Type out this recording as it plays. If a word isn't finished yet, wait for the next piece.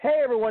Hey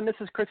everyone, this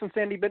is Chris and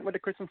Sandy Benton with the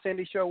Chris and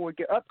Sandy Show. We'll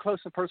get up close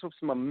and personal with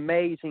some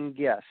amazing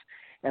guests.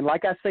 And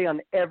like I say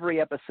on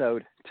every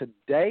episode,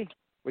 today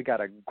we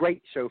got a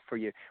great show for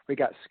you. We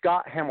got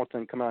Scott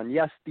Hamilton coming on.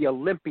 Yes, the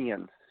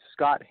Olympian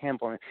Scott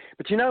Hamilton.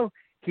 But you know,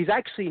 he's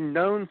actually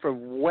known for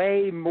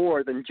way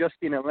more than just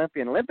being an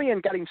Olympian.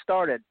 Olympian got him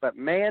started, but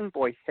man,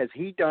 boy, has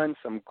he done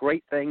some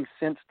great things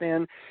since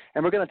then.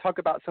 And we're going to talk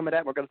about some of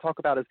that. We're going to talk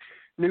about his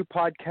new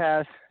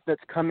podcast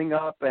that's coming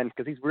up, and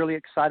because he's really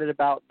excited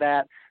about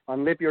that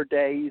on Live Your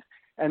Days.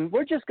 And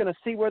we're just going to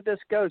see where this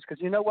goes, because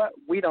you know what?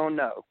 We don't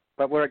know.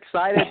 But we're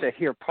excited to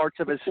hear parts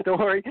of his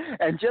story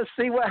and just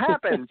see what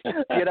happens,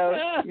 you know.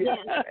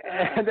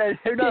 And then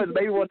who knows,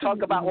 maybe we'll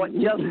talk about what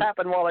just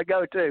happened while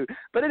ago, too.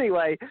 But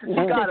anyway,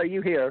 Scott, are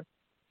you here?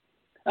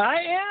 I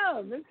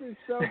am. This is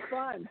so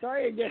fun.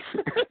 Sorry again.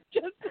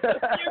 Just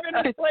you're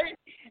gonna play.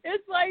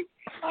 It's like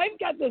I've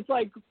got this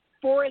like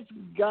Forrest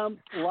Gump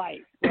life,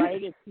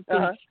 right? It's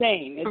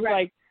insane. It's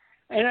like,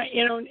 and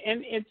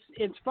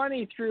it's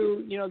funny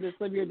through this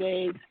Live Your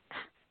Days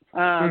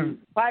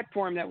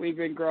platform that we've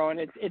been growing.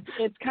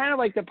 It's kind of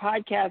like the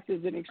podcast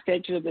is an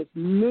extension of this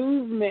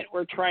movement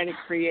we're trying to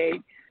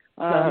create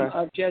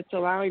of just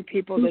allowing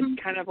people to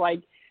kind of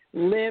like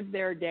live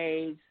their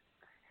days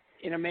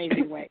in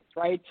amazing ways,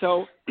 right?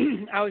 So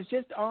I was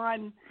just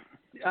on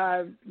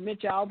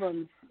Mitch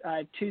Albom's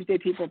Tuesday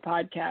People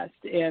podcast,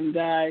 and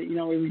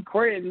we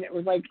recorded, and it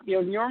was like,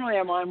 normally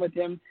I'm on with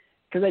him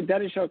because I've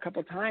done a show a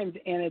couple times,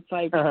 and it's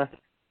like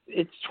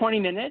it's 20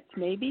 minutes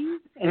maybe,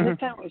 and this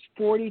time it was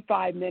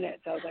 45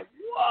 minutes. I was like,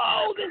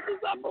 whoa, this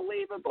is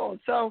unbelievable.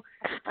 So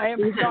I am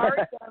sorry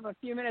that I'm a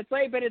few minutes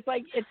late, but it's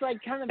like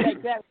kind of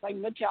like that. It's like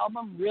Mitch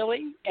Albom,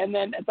 really? And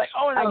then it's like,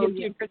 and I give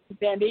you Chris and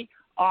Sandy.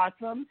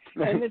 Awesome.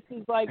 And this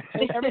is like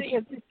everything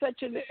is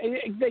such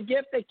the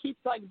gift that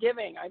keeps on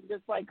giving. I'm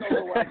just like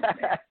overwhelmed.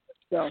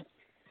 So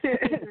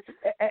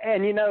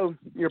and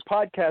your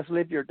podcast,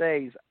 Live Your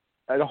Days,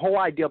 the whole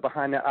idea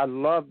behind that, I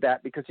love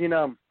that, because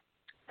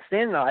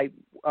Stan and I,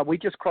 we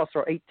just crossed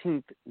our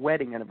 18th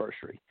wedding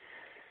anniversary.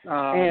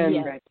 And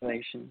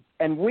congratulations.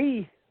 And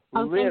we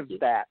lived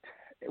that.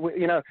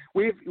 We've been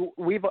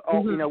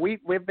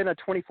a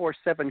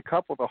 24/7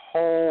 couple the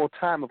whole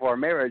time of our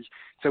marriage,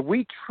 so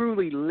we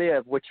truly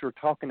live what you're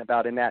talking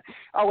about in that.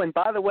 Oh, and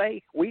by the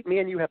way, me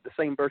and you have the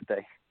same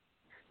birthday.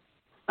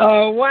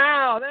 Oh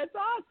wow, that's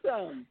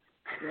awesome!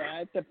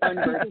 Yeah, it's a fun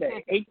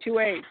birthday.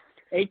 828.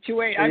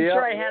 I'm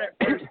sure I had it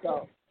first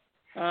though.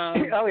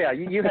 Oh yeah,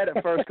 you had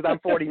it first because I'm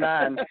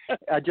 49.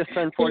 I just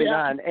turned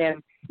 49,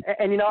 and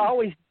I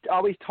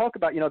always talk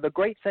about the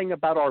great thing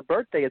about our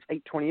birthday is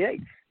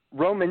 828.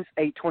 Romans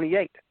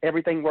 8:28.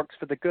 Everything works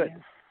for the good.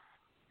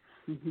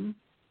 Yeah. Mm-hmm.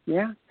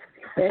 Yeah.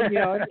 And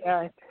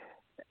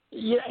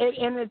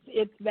and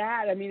it's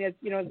that. I mean,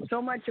 it's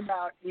so much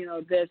about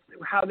this,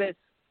 how this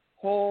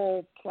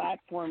whole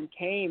platform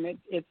came.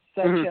 It's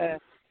such an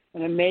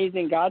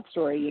amazing God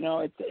story.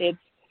 It's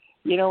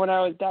when I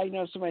was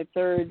diagnosed with my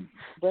third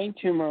brain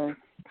tumor,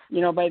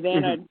 by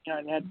then I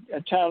had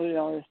a childhood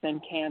illness, then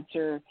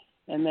cancer,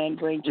 and then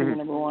brain tumor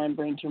number 1,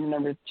 brain tumor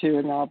number 2,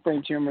 and now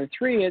brain tumor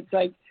 3. It's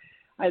like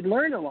I'd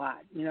learned a lot,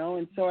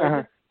 and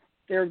so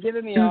they were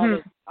giving me all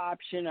this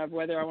option of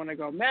whether I want to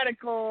go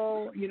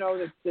medical,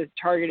 this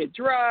targeted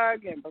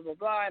drug, and blah blah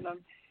blah, and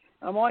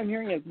all I'm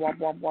hearing is wop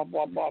wop wop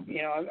wop wop.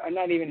 I'm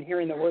not even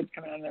hearing the words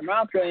coming out of their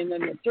mouth really. And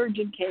then the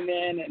surgeon came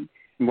in and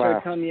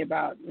started telling me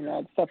about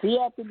stuff he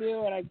had to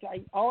do, and I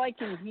all I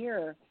can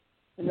hear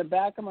in the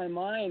back of my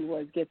mind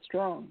was get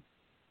strong,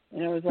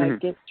 and it was like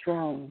get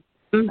strong.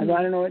 I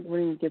don't know what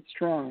means get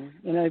strong,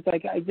 it's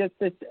like I just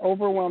this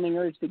overwhelming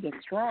urge to get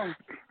strong.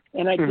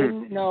 And I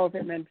didn't know if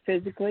it meant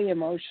physically,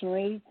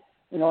 emotionally,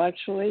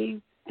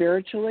 intellectually,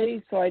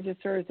 spiritually. So I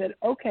just sort of said,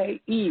 okay,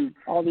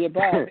 all the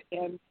above.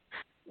 And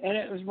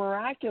it was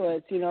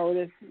miraculous,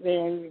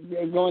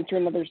 going through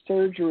another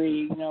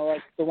surgery,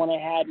 like the one I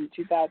had in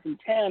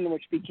 2010,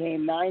 which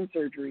became 9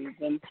 surgeries.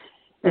 And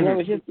it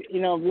was just,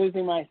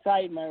 losing my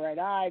sight in my right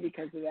eye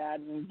because of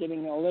that and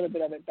getting a little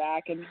bit of it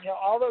back. And,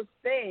 all those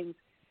things.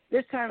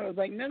 This time it was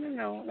like,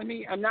 no.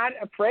 I'm not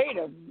afraid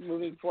of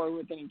moving forward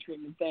with any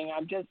treatment thing.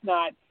 I'm just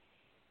not.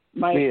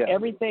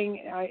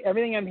 Everything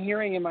I'm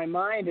hearing in my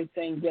mind is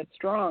saying get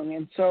strong.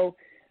 And so,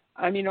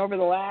 over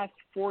the last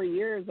 4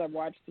 years, I've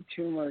watched the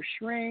tumor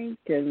shrink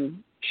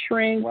and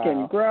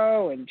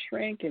grow and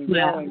shrink and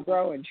grow and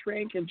grow and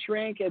shrink and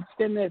shrink. It's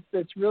been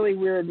this really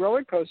weird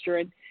roller coaster,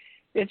 and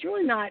it's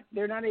really not.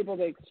 They're not able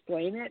to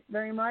explain it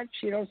very much,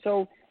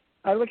 So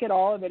I look at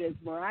all of it as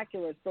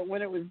miraculous. But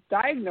when it was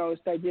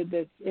diagnosed, I did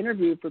this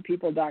interview for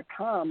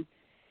People.com.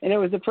 And it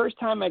was the first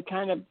time I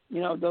kind of,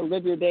 the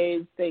Live Your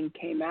Days thing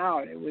came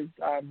out. It was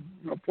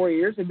 4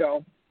 years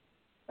ago.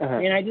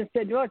 And I just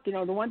said, look, the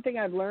one thing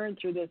I've learned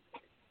through this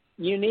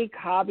unique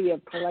hobby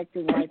of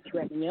collecting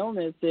life-threatening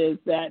illness is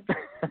that,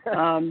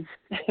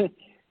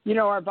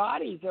 our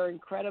bodies are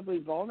incredibly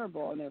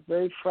vulnerable and they're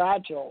very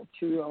fragile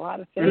to a lot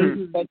of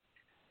things. But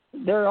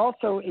they're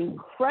also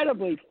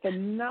incredibly,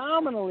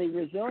 phenomenally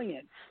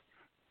resilient.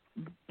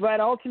 But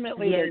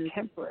ultimately they're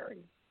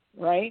temporary,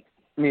 right?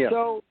 Yeah.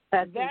 So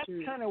that's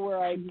kind of where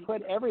I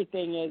put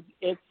everything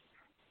is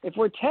if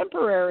we're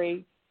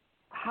temporary,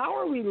 how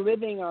are we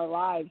living our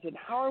lives and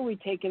how are we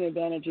taking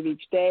advantage of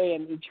each day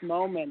and each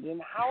moment,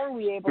 and how are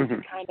we able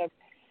to kind of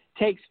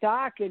take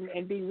stock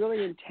and be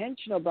really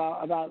intentional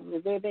about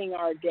living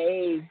our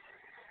days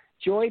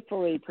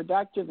joyfully,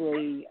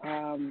 productively,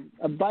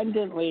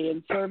 abundantly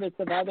in service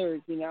of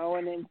others,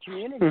 and in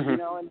community,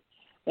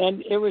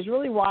 and it was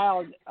really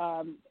wild.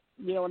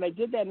 When I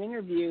did that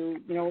interview,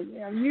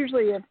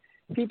 usually if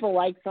people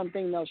like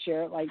something, they'll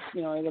share it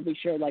it'll be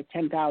shared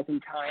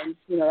 10,000 times.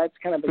 That's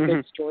kind of a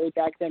good story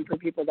back then for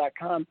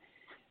people.com.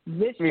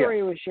 This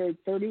story was shared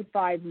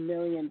 35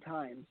 million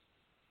times.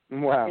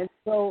 Wow. And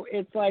so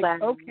it's like,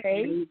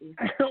 okay,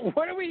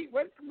 what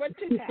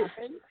just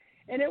happened?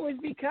 And it was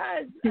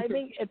because I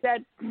think at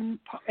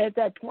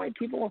that point,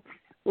 people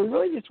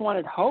really just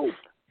wanted hope.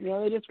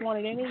 They just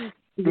wanted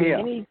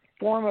any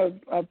form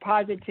of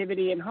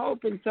positivity and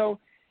hope. And so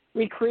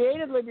we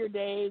created Live Your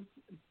Days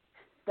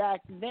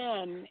back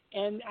then,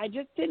 and I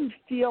just didn't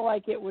feel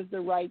like it was the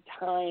right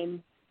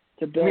time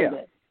to build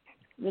it.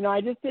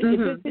 I just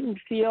it just didn't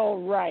feel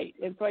right.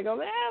 And so I go,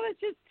 let's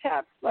just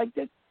let's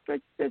just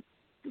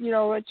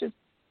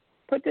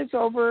put this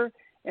over,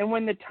 and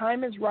when the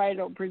time is right,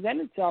 it'll present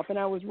itself. And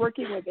I was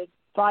working with a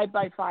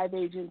 5x5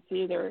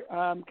 agency. They're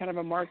kind of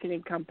a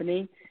marketing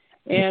company.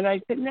 And I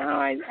said, no,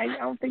 I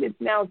don't think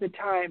now's the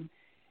time.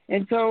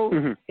 And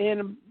so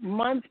in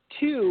month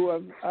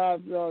 2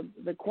 of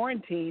the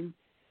quarantine,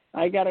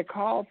 I got a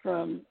call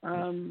from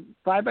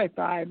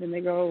 5x5, and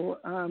they go,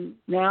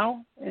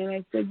 now? And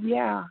I said,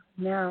 yeah,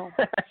 now.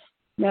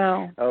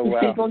 Now. Oh, wow.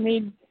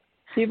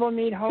 People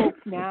need hope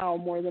now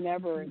more than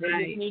ever.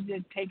 They just need to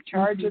take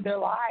charge of their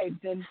lives,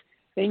 and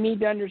they need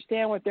to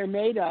understand what they're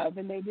made of,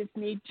 and they just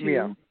need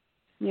to,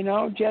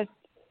 just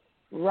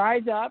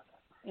rise up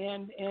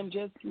and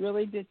just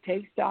really just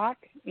take stock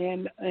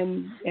and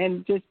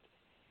just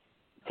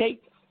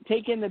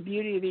take in the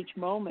beauty of each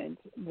moment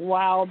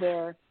while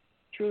they're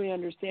truly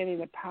understanding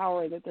the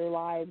power that their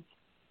lives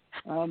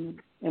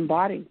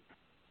embody.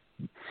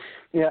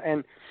 Yeah,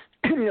 and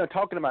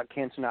talking about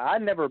cancer now,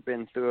 I've never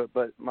been through it,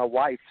 but my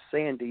wife,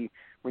 Sandy,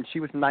 when she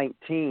was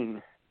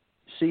 19,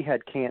 she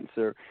had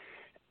cancer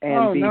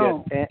and beat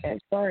it.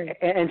 And, sorry.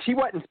 And she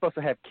wasn't supposed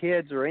to have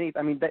kids or anything.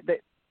 I mean,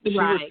 she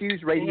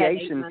refused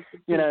radiation.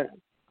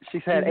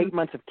 She's had 8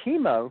 months of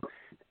chemo,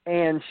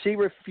 and she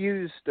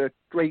refused to.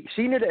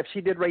 She knew that if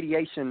she did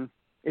radiation,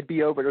 it'd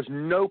be over. There's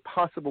no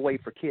possible way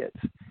for kids.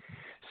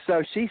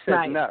 So she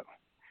said no.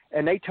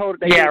 And they told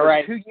her gave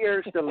her 2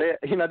 years to live.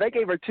 They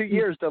gave her 2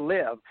 years to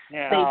live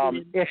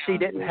if she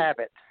didn't have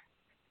it.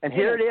 And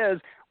here it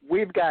is.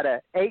 We've got an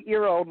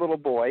 8-year-old little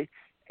boy,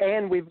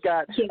 and we've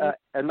got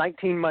a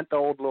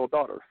 19-month-old little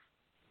daughter.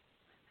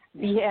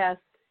 Yes.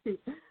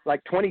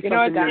 Like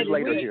 20-something years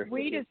later here.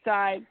 We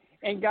decide,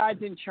 and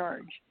God's in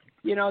charge.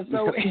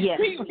 So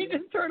we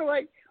just sort of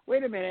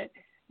wait a minute.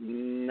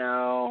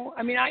 No.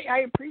 I mean,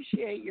 I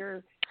appreciate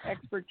your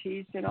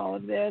expertise in all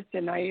of this,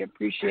 and I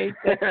appreciate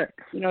that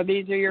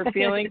these are your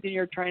feelings and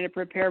you're trying to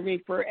prepare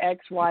me for X,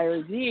 Y,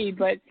 or Z,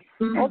 but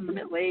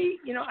ultimately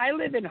I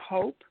live in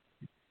hope.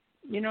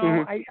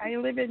 I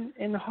live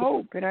in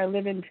hope, and I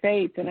live in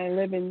faith, and I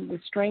live in the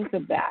strength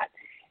of that.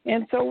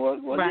 And so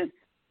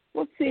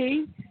we'll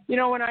see.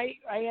 When I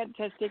had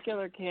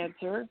testicular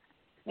cancer,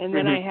 and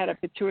then I had a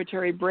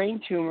pituitary brain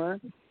tumor,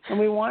 and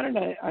we wanted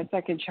a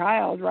second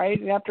child, right?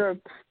 And after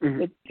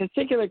the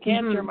testicular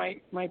cancer,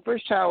 my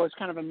first child was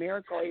kind of a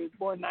miracle. He was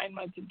born 9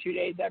 months and 2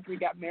 days after we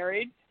got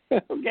married.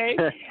 Okay.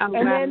 And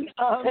then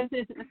I was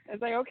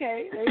like,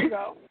 okay, there you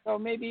go. So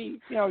maybe,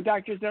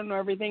 doctors don't know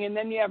everything. And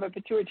then you have a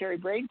pituitary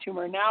brain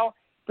tumor. Now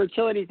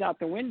fertility's out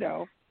the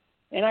window.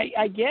 And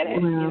I get it.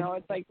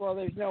 It's like, well,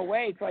 there's no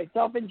way. So I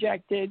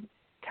self-injected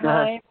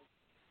time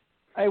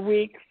a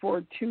week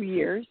for 2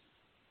 years.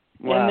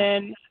 Wow. And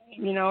then,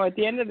 at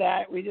the end of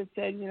that, we just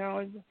said,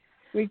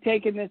 we've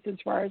taken this as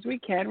far as we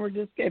can. We're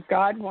just, if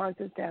God wants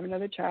us to have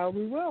another child,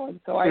 we will. And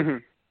so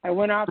I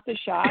went off the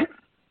shot,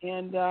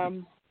 and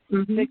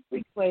 6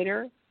 weeks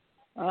later,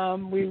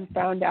 we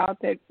found out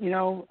that,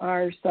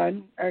 our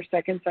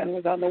second son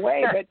was on the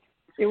way. But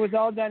it was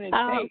all done in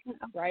faith,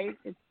 right?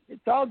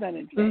 It's all done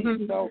in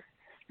faith. So,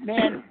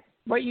 man,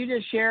 what you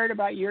just shared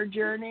about your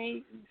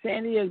journey,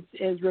 Sandy,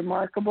 is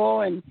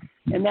remarkable, and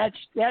that's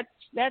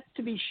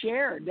to be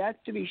shared. That's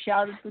to be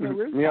shouted from the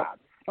rooftops,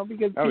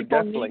 because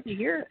people need to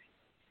hear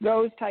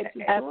those types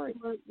of stories.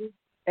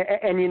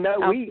 And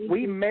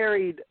we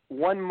married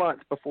 1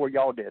 month before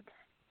y'all did.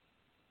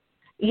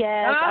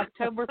 Yes,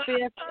 October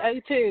 5th,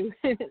 2002.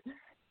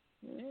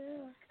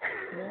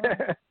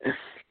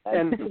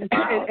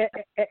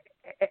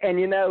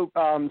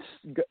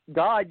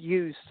 God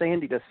used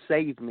Sandy to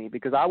save me,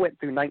 because I went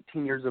through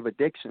 19 years of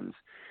addictions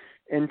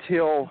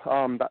until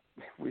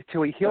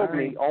he healed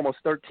me almost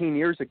 13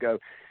 years ago.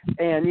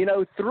 And,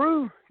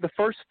 through the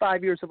first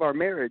 5 years of our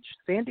marriage,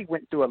 Sandy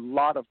went through a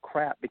lot of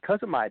crap because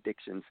of my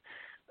addictions.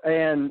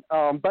 And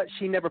but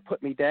she never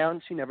put me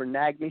down. She never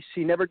nagged me.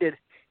 She never did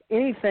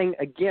anything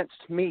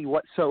against me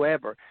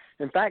whatsoever.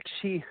 In fact,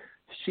 she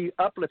She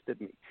uplifted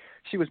me.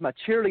 She was my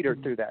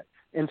cheerleader through that.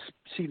 And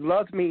she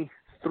loved me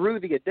through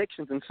the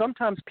addictions. And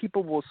sometimes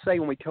people will say,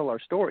 when we tell our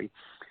story,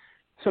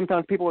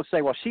 sometimes people will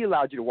say, well, she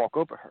allowed you to walk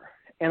over her.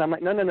 And I'm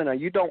like, no,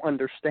 you don't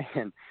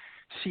understand.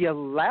 She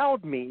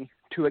allowed me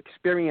to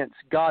experience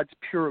God's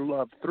pure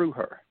love through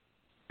her.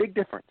 Big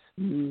difference.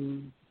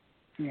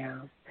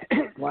 Yeah.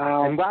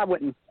 Wow. And I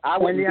wouldn't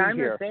be I'm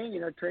here. just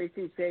saying,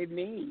 Tracy saved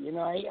me.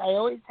 I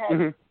always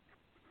had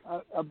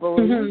a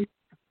belief,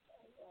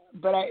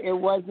 but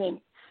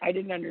I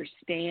didn't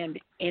understand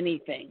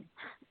anything.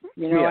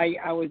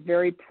 I was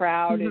very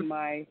proud in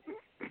my,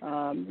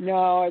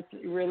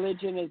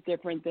 religion is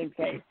different than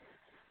faith.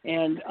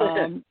 And,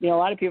 a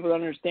lot of people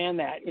don't understand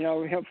that.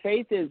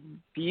 Faith is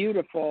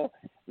beautiful.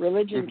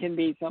 Religion can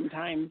be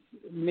sometimes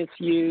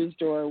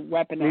misused or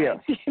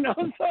weaponized,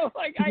 so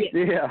like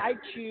I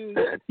choose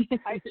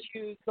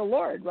the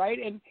Lord, right?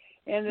 And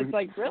it's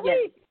like,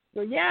 really?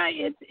 So yeah,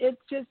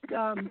 it's just,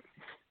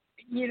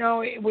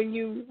 when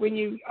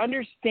you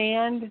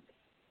understand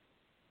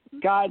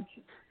God's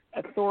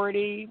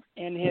authority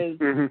and his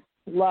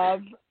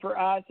love for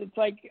us, it's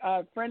like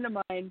a friend of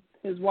mine,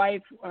 his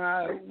wife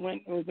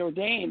was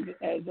ordained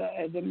as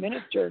a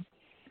minister,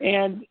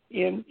 and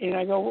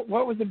I go,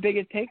 what was the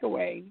biggest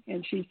takeaway?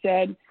 And she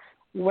said,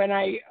 when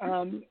I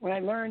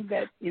learned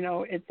that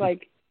it's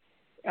like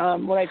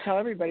what I tell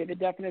everybody, the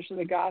definition of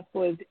the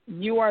gospel is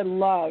you are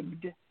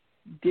loved,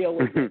 deal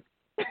with it.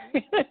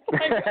 It's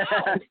like,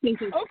 oh,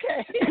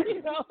 okay,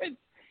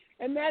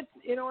 and that's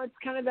it's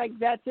kind of like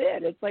that's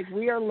it. It's like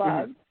we are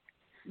loved.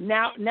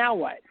 Now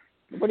what?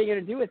 What are you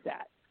going to do with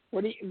that?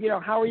 What do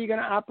how are you going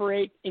to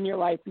operate in your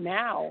life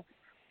now?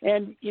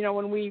 And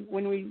when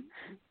we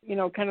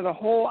kind of the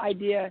whole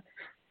idea,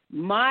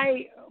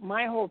 my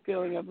whole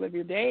feeling of live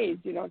your days,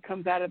 it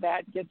comes out of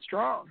that, get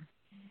strong.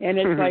 And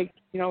it's like,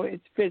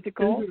 it's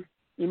physical,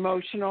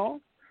 emotional,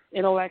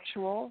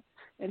 intellectual,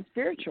 and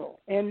spiritual.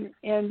 And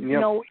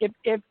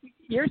if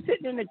you're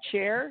sitting in a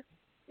chair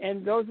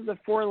and those are the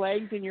four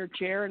legs in your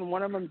chair and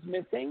one of them's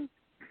missing,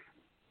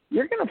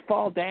 you're going to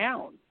fall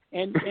down.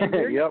 And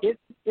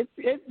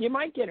you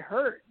might get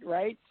hurt,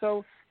 right?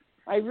 So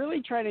I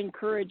really try to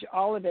encourage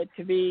all of it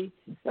to be,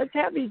 let's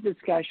have these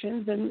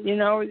discussions. And,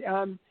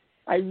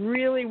 I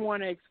really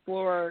want to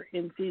explore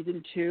in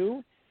season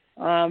 2.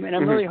 And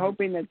I'm really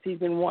hoping that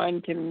season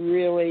 1 can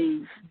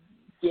really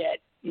get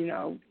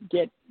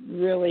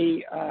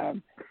really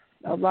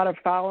a lot of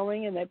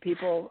following, and that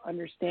people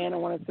understand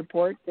and want to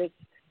support this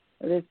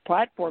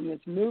platform,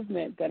 this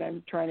movement that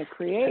I'm trying to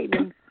create.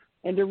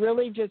 And to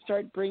really just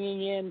start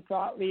bringing in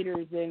thought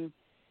leaders in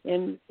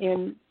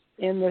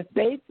the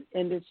faith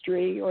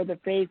industry, or the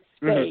faith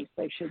space,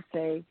 I should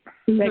say,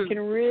 that can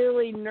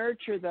really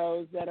nurture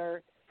those that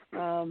are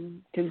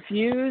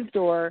confused,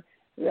 or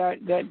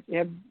that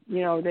have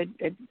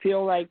that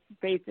feel like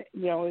faith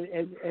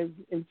has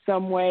in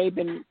some way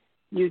been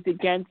used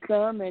against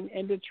them,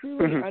 and to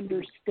truly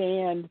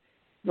understand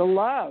the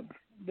love,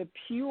 the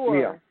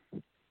pure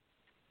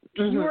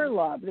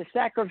love, the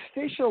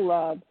sacrificial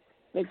love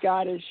that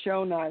God has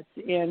shown us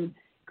in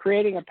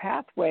creating a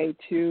pathway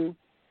to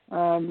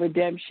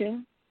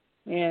redemption,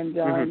 and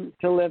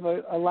to live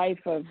a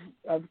life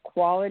of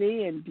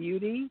quality and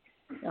beauty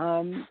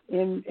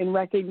in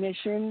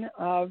recognition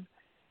of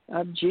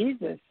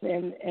Jesus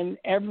and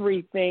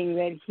everything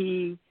that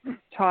he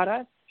taught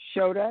us,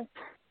 showed us,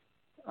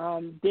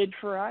 did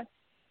for us,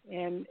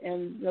 and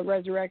the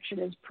resurrection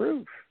is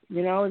proof,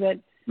 that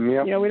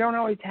we don't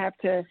always have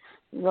to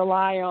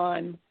rely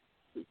on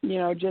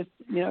just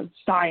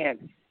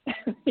science.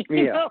 It's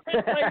like,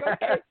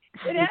 okay,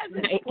 it has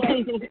its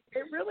place.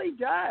 It really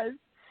does.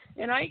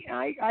 And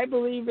I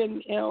believe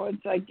in,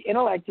 it's like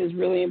intellect is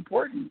really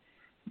important.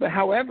 But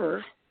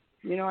however,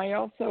 I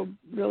also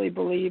really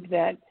believe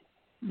that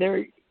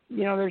there's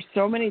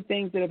so many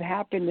things that have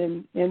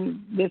happened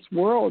in this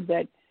world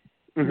that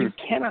you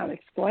cannot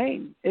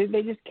explain.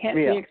 They just can't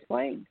be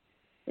explained,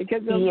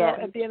 because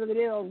at the end of the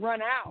day, they'll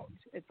run out.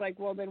 It's like,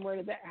 well, then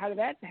how did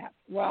that happen?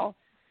 Well,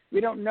 we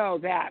don't know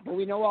that, but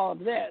we know all of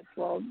this.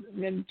 Well,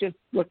 then just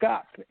look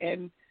up,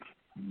 and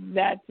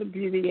that's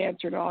the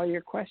answer to all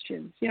your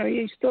questions.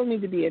 You still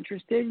need to be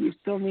interested. You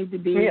still need to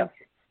be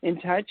in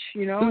touch,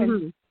 and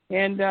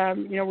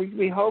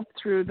we hope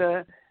through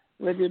the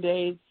Live Your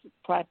Days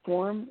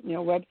platform,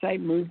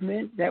 website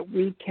movement, that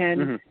we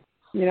can,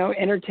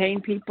 entertain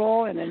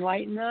people and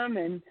enlighten them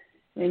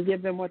and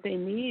give them what they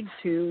need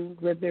to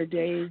live their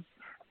days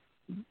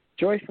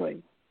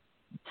joyfully.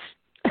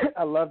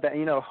 I love that.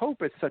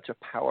 Hope is such a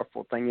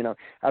powerful thing. I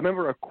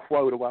remember a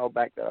quote a while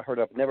back that I heard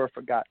of, never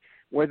forgot: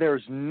 where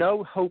there's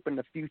no hope in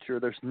the future,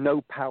 there's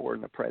no power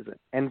in the present,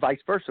 and vice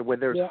versa. Where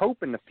there's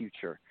hope in the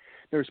future,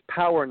 there's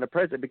power in the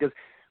present, because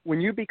when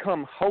you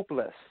become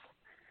hopeless,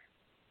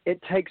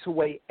 it takes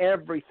away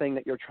everything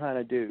that you're trying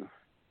to do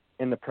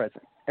in the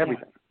present.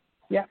 Everything.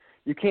 Yeah.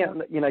 You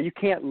can't, you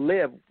can't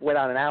live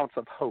without an ounce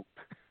of hope.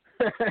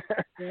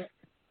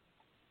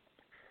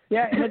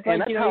 Yeah, and it's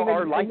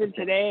like, even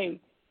today,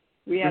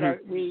 we had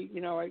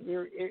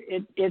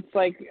it's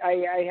like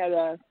I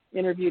had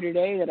interview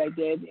today that I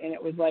did, and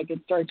it was like, it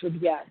starts with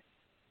yes.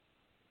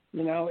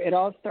 You know, it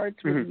all starts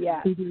with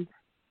yes. Mm-hmm.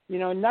 You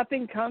know,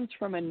 nothing comes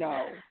from a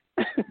no.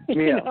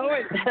 you Yeah. know,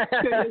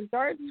 it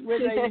starts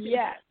with a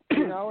yes.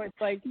 You know, it's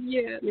like,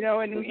 you know,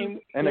 and you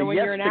know, when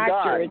yes you're an to actor,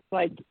 God. it's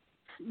like,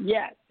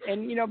 yes.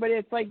 And, you know, but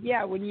it's like,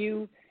 yeah, when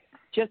you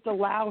just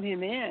allow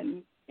him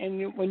in,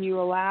 and when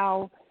you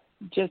allow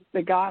just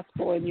the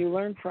gospel and you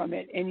learn from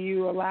it, and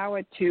you allow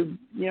it to,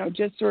 you know,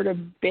 just sort of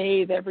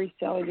bathe every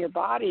cell in your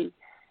body,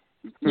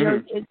 you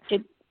know,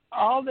 it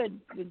all the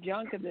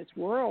junk of this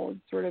world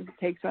sort of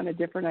takes on a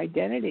different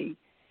identity.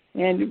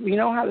 And we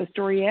know how the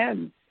story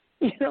ends.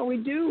 You know, we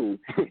do.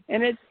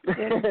 And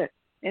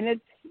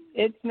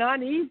it's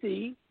not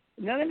easy.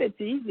 None of it's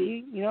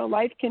easy. You know,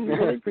 life can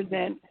really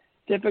present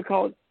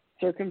difficult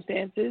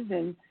circumstances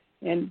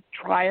and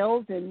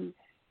trials and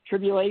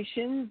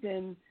tribulations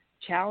and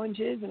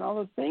challenges and all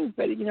those things.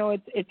 But, you know,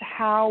 it's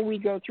how we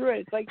go through it.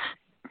 It's like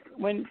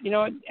when, you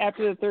know,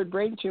 after the third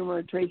brain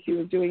tumor, Tracy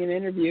was doing an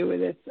interview with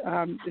this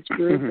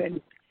group,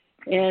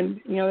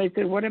 and you know, they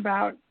said, what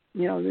about,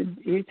 you know,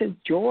 he said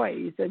joy.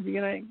 He said,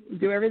 you're going to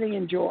do everything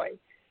in joy.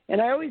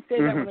 And I always say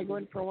that when I go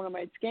in for one of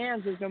my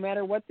scans, is no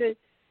matter what the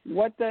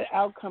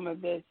outcome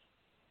of this,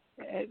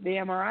 the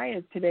MRI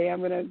is today,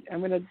 I'm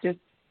gonna just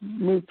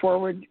move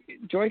forward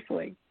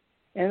joyfully.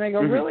 And I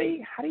go,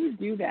 really? How do you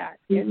do that?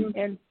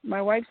 And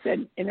my wife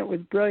said, and it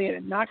was brilliant.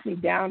 It knocked me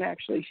down,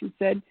 actually. She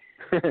said,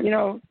 you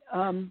know,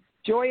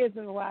 joy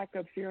isn't a lack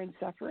of fear and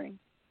suffering.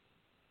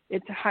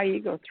 It's how you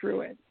go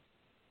through it.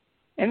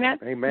 And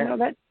that's, you know,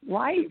 that's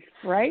life,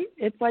 right?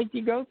 It's like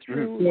you go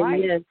through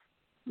life,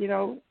 you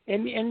know,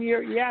 and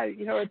you're,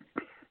 you know,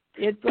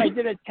 it's I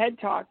did a TED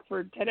Talk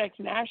for TEDx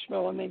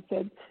Nashville, and they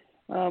said,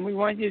 we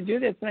want you to do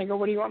this. And I go,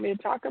 what do you want me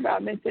to talk about?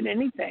 And they said,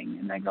 anything.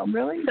 And I go,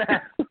 really?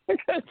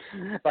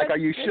 Like, are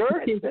you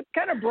sure? It's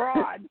kind of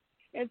broad.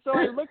 And so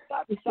I looked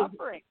up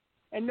suffering,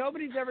 and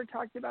nobody's ever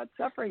talked about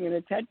suffering in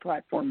a TED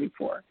platform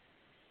before.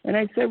 And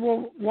I said,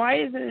 well,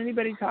 why isn't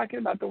anybody talking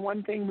about the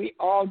one thing we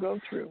all go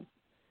through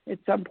at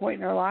some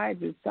point in our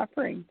lives is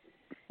suffering?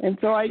 And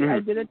so I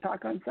did a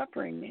talk on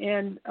suffering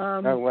and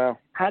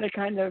how to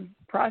kind of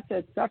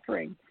process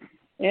suffering.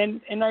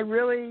 And I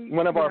really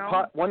one of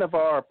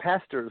our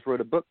pastors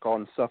wrote a book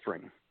on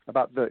suffering,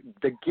 about the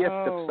gift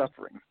of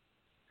suffering.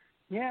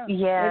 Yeah,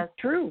 that's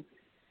true.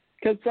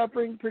 Because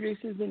suffering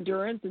produces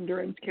endurance,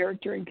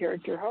 character, and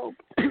character hope.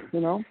 You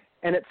know,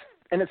 and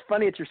it's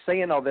funny that you're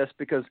saying all this,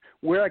 because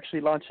we're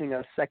actually launching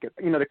a second.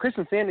 You know, the Chris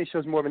and Sandy show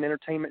is more of an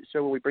entertainment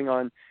show where we bring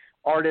on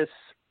artists,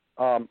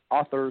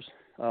 authors,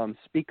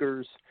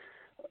 speakers,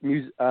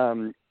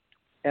 and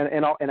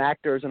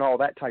actors and all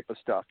that type of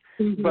stuff.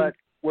 But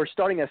we're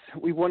starting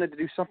we wanted to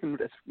do something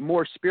that's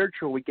more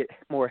spiritual. We get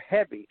more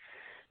heavy,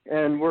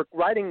 and we're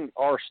writing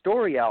our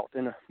story out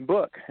in a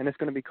book, and it's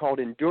going to be called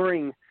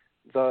Enduring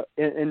the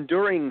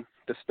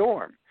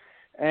Storm,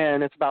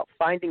 and it's about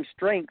finding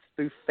strength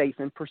through faith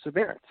and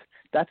perseverance.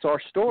 That's our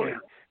story.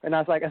 And I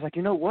was like,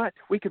 you know what?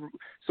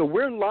 So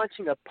we're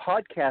launching a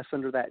podcast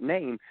under that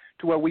name,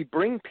 to where we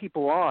bring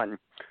people on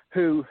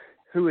who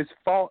has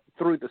fought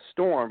through the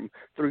storm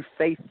through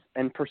faith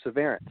and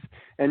perseverance.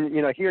 And,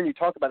 you know, hearing you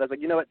talk about it, I was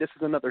like, you know what, this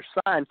is another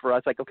sign for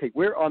us. Like, okay,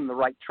 we're on the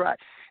right track.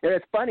 And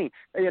it's funny,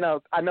 you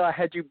know I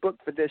had you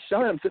booked for this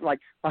show, and I'm sitting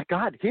like, my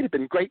God, he'd have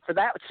been great for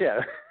that show.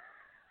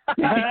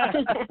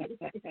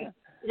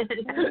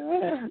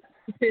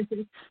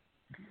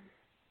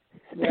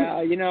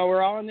 Well, you know,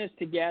 we're all in this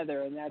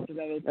together, and that's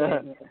another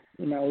thing.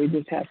 You know, we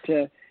just have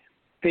to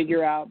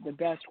figure out the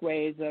best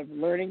ways of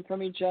learning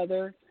from each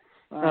other,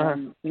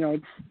 you know,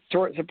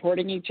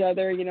 supporting each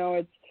other. You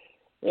know,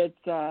 it's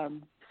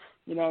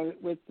you know,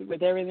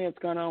 with everything that's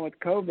going on with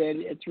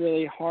COVID, it's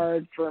really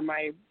hard for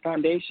my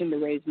foundation to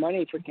raise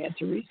money for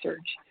cancer research.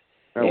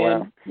 Oh,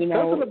 wow. You know,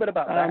 tell us a little bit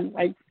about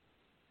that.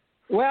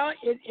 Well,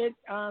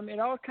 it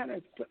all kind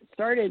of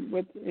started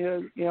with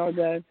you know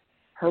the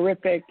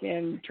horrific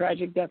and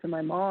tragic death of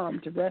my mom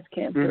to breast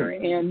cancer,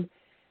 and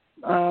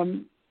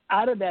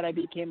out of that I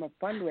became a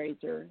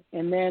fundraiser.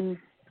 And then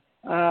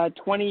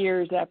 20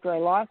 years after I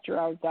lost her,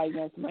 I was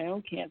diagnosed with my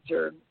own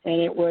cancer,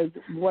 and it was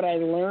what I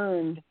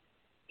learned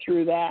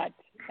through that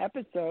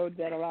episode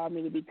that allowed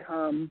me to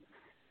become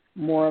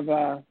more of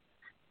a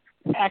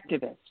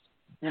activist.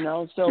 You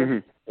know,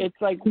 so it's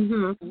like,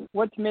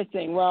 what's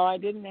missing? Well, I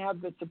didn't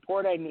have the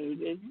support I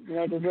needed, you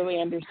know, to really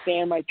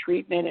understand my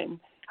treatment and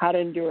how to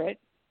endure it.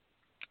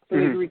 So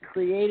we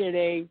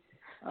created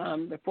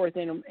the Fourth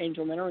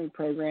Angel Mentoring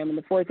Program, and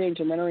the Fourth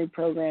Angel Mentoring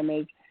Program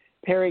is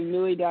pairing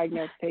newly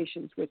diagnosed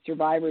patients with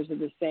survivors of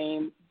the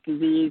same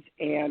disease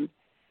and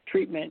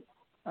treatment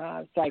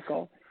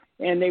cycle.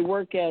 And they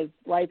work as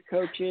life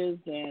coaches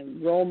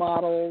and role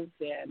models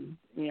and,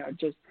 you know,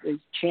 just as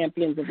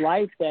champions of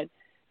life that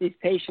these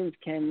patients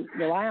can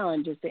rely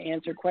on just to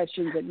answer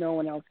questions that no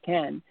one else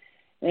can.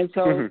 And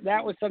so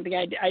that was something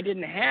I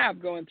didn't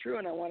have going through,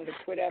 and I wanted to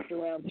quit after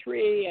round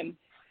 3, and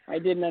I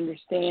didn't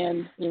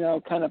understand, you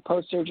know, kind of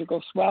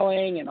post-surgical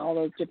swelling and all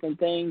those different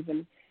things.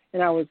 And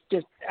I was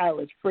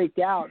freaked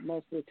out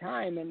most of the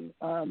time.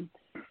 And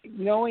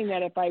knowing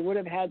that if I would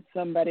have had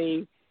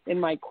somebody in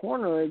my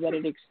corner that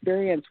had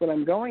experienced what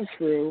I'm going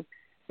through,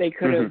 they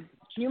could have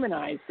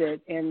humanized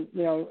it and,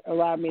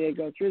 allowed me to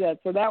go through that.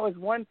 So that was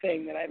one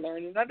thing that I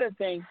learned. Another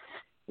thing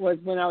was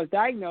when I was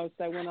diagnosed,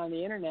 I went on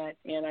the internet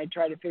and I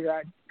tried to figure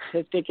out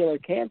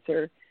testicular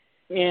cancer.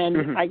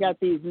 And I got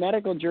these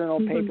medical journal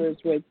papers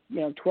with,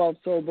 12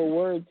 syllable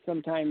words,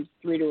 sometimes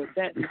 3 to a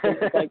sentence. And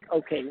it's like,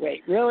 okay,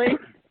 wait, really?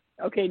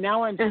 Okay,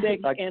 now I'm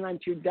sick and I'm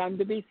too dumb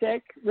to be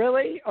sick?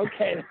 Really?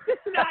 Okay, this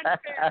is not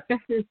fair.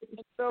 And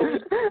so,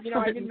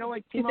 I didn't know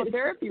what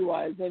chemotherapy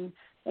was. And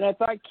I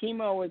thought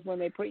chemo was when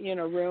they put you in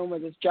a room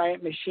with this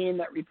giant machine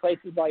that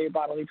replaces all your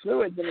bodily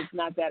fluids, and it's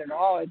not that at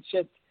all. It's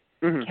just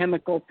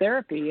chemical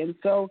therapy. And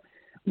so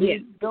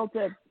we built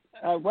a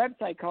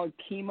website called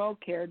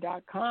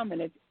chemocare.com,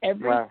 and it's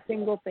every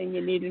single thing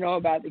you need to know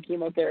about the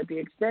chemotherapy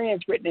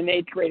experience, written in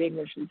 8th grade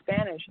English and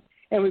Spanish,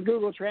 and with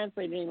Google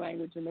Translate any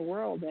language in the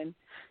world. And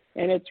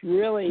it's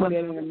really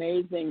been an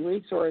amazing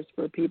resource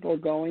for people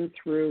going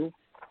through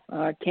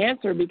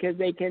cancer, because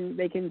they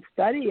can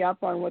study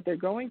up on what they're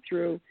going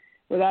through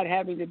without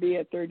having to be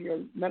a third-year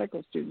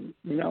medical student.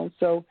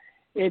 So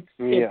it's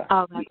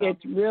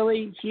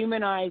really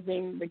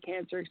humanizing the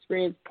cancer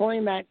experience,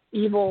 pulling that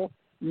evil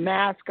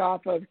mask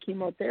off of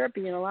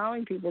chemotherapy and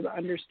allowing people to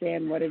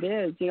understand what it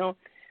is.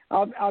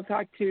 I'll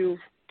talk to,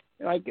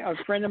 like, a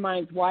friend of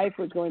mine's wife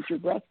was going through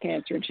breast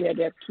cancer, and she had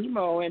to have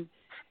chemo, and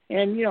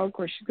of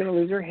course she's going to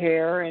lose her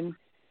hair, and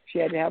she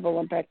had to have a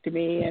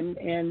lumpectomy,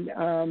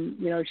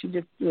 and she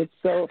just was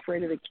so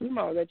afraid of the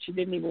chemo that she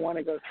didn't even want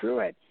to go through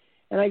it.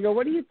 And I go,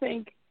 what do you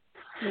think,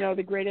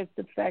 the greatest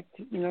effect,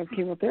 of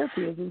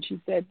chemotherapy is? And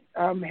she said,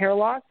 hair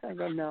loss? I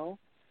go, no.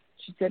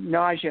 She said,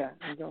 nausea.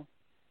 I go,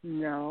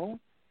 no.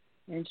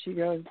 And she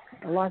goes,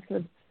 a loss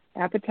of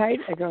appetite?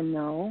 I go,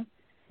 no.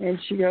 And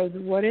she goes,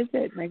 what is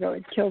it? And I go,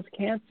 it kills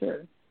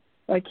cancer.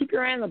 Like, keep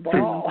your eye on the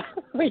ball.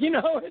 It's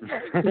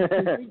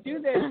like, we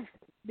do this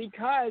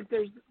because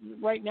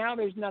right now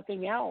there's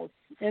nothing else.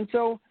 And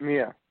so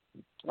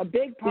a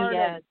big part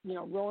of,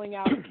 rolling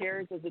out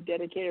CARES as a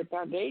dedicated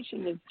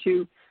foundation is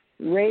to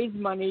raise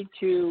money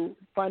to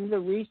fund the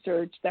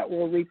research that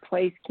will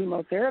replace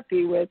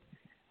chemotherapy with,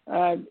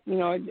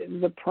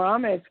 the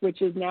promise,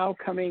 which is now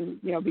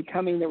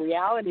becoming the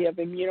reality of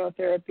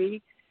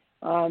immunotherapy,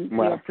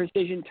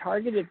 precision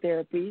targeted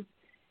therapies,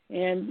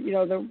 and,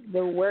 the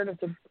awareness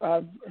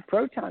of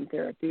proton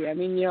therapy. I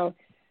mean,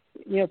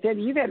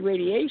 Sandy, you've had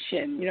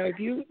radiation.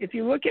 If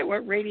you look at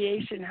what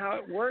radiation, how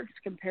it works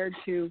compared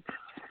to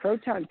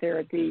proton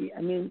therapy,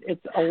 I mean,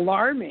 it's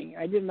alarming.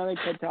 I did another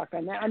TED Talk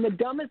on that. I'm the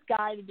dumbest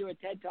guy to do a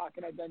TED Talk,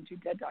 and I've done 2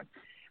 TED Talks.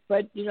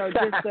 But,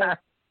 just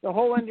the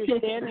whole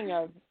understanding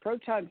of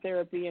proton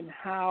therapy and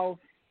how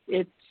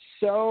it's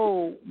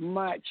so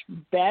much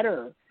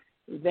better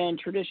than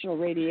traditional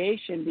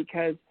radiation,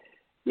 because,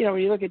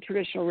 when you look at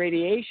traditional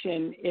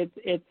radiation,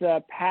 it's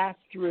a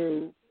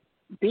pass-through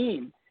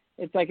beam.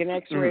 It's like an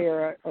X-ray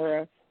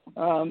or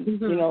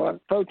a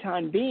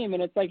photon beam,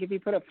 and it's like if you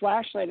put a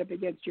flashlight up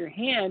against your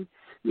hand,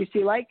 you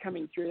see light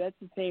coming through. That's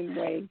the same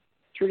way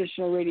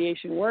traditional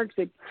radiation works.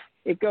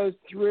 It goes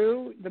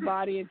through the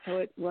body until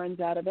it runs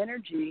out of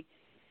energy.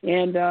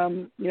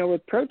 And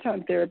with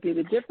proton therapy,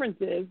 the difference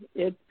is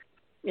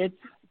it's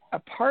a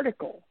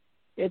particle.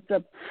 It's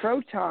a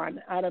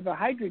proton out of a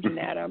hydrogen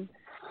atom,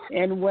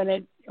 and when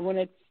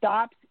it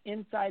stops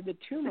inside the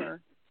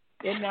tumor,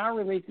 it now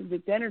releases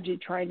its energy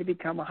trying to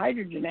become a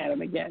hydrogen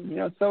atom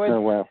again.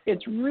 So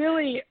it's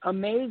really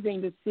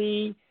amazing to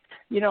see.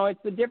 It's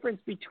the difference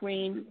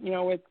between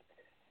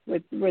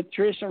with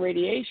traditional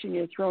radiation,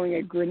 you're throwing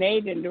a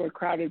grenade into a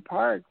crowded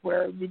park,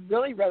 where you'd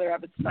really rather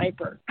have a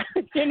sniper,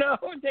 taking out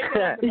the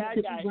bad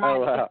guy. Oh,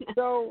 wow.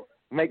 So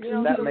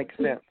that makes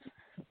sense.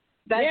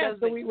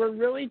 So we're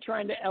really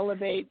trying to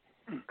elevate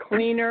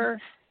cleaner,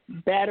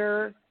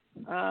 better,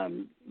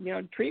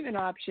 treatment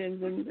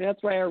options, and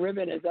that's why our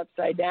ribbon is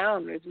upside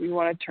down, is we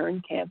want to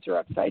turn cancer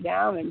upside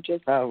down and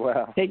just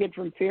take it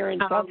from fear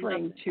and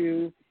suffering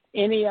to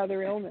any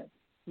other illness,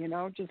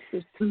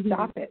 just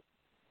stop it.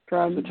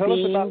 So tell us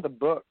about the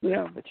book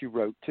that you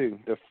wrote, too,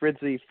 The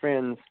Fritzy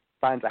Friends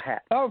Finds a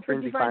Hat. Oh,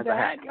 Fritzy Finds a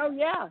Hat. Oh,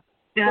 yeah.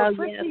 Well,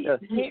 Fritzy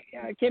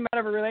came out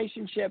of a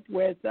relationship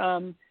with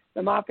the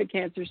Moffitt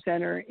Cancer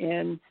Center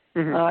in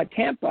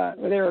Tampa.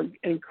 They're an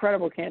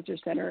incredible cancer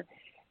center.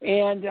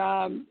 And,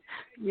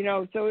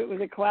 so it was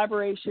a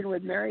collaboration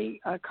with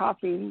Mary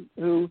Coffey,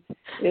 who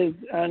is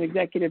an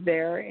executive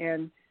there,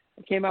 and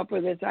came up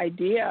with this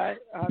idea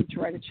to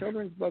write a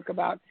children's book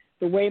about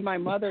the way my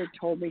mother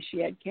told me she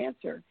had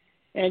cancer.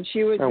 And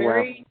she was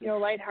very,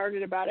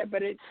 lighthearted about it,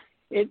 but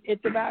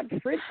it's about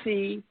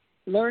Fritzy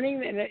learning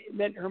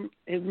that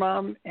his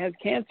mom has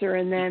cancer,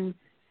 and then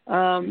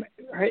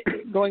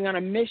going on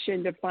a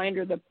mission to find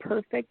her the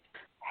perfect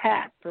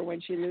hat for when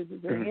she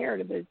loses her hair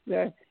to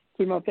the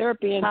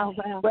chemotherapy. And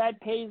Brad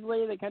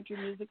Paisley, the country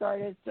music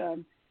artist,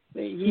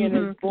 he and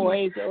his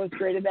boys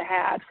illustrated the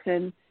hats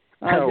and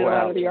did a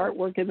lot of the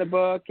artwork in the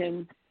book,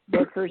 and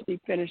Bill Kersey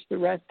finished the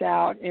rest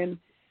out. And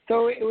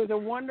so it was a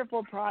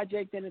wonderful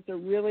project, and it's a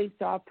really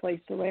soft place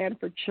to land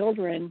for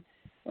children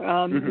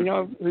you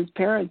know, whose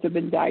parents have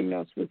been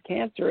diagnosed with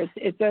cancer.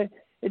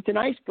 It's an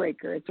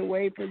icebreaker. It's a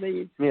way for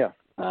the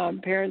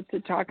parents to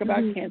talk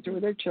about cancer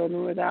with their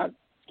children without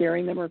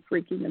scaring them or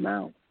freaking them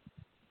out.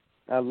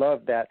 I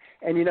love that.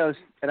 And, you know,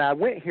 and I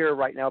went here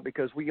right now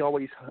because we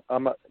always,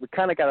 we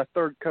kind of got a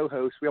third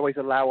co-host. We always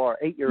allow our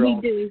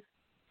 8-year-old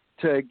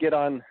to get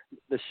on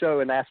the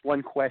show and ask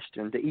one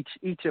question to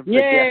each of the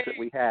guests that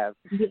we have.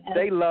 Yes.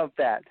 They love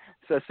that.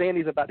 So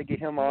Sandy's about to get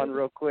him on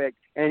real quick.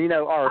 And, you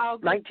know, our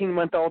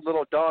 19-month-old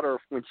little daughter,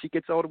 when she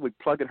gets older, we're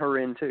plugging her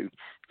in, too.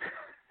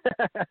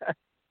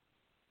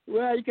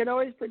 Well, you can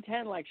always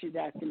pretend like she's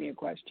asking me a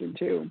question,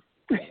 too.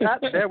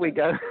 There we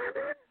go.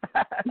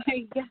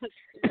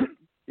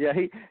 Yeah,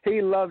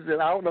 he loves it.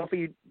 I don't know if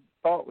he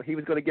thought he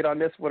was going to get on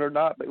this one or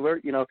not, but we're,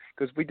 you know,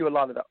 because we do a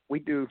lot of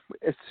the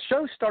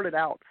show started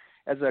out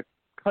as a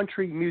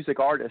country music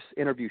artist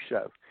interview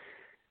show,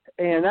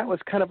 and that was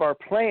kind of our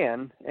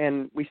plan.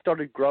 And we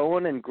started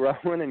growing and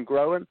growing and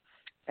growing,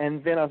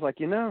 and then I was like,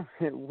 you know,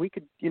 we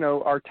could, you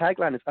know, our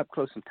tagline is up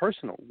close and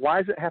personal.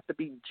 Why does it have to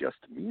be just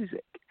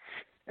music?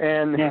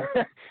 And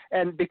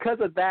and because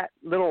of that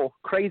little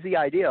crazy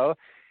idea,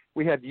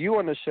 we have you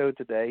on the show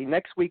today.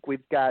 Next week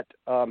we've got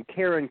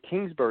Karen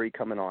Kingsbury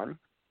coming on.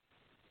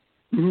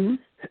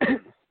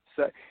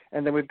 So,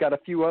 and then we've got a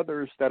few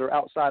others that are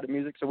outside of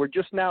music. So we're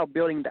just now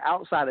building the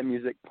outside of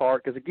music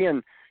part because,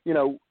 again, you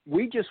know,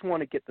 we just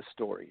want to get the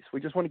stories. We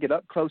just want to get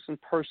up close and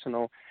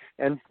personal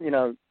and, you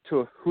know,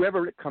 to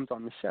whoever comes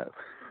on the show.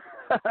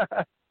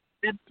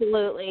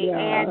 Absolutely.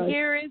 Yeah. And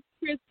here is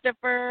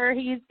Christopher.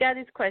 He's got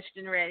his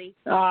question ready.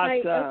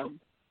 Awesome.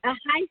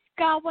 Hi,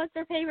 Scott. What's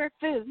your favorite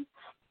food?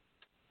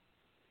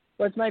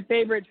 What's my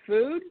favorite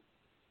food?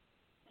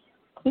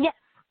 Yes.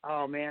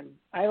 Oh, man.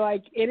 I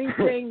like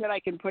anything that I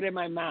can put in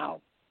my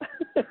mouth.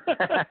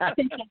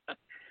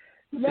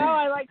 No,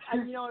 I like,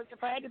 you know,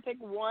 if I had to pick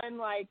one,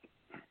 like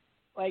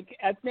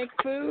ethnic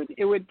food,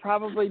 it would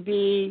probably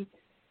be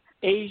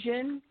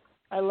Asian.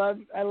 I love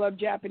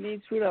Japanese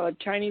food. I love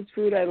Chinese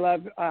food. I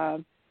love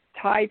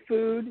Thai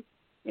food.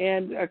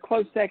 And a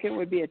close second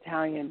would be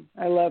Italian.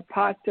 I love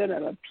pasta and I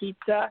love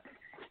pizza.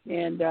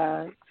 And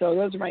so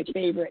those are my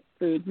favorite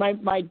foods.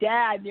 My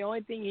dad, the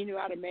only thing he knew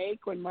how to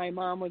make when my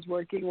mom was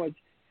working was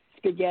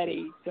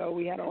spaghetti. So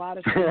we had a lot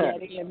of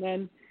spaghetti. And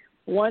then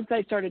once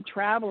I started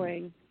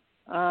traveling,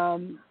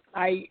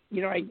 I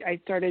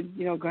started,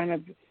 you know, kind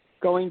of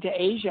going to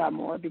Asia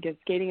more because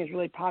skating is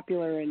really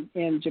popular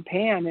in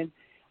Japan. And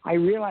I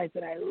realized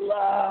that I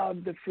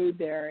loved the food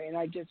there and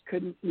I just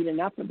couldn't eat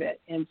enough of it.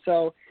 And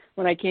so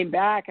when I came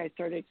back, I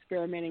started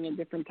experimenting in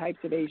different types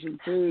of Asian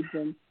foods.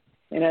 And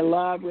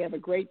we have a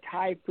great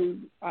Thai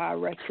food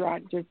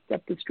restaurant just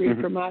up the street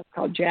from us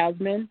called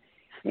Jasmine,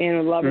 and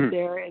I love it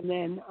there. And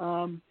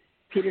then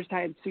Peter's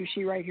Thai and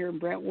Sushi right here in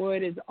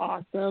Brentwood is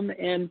awesome.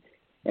 And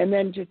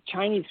then just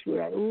Chinese food.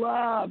 I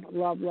love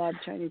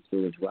Chinese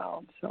food as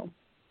well. So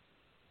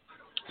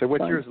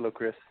what's yours, little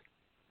Chris?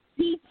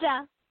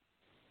 Pizza.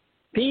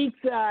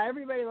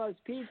 Everybody loves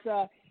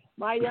pizza.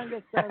 My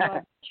youngest son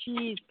loves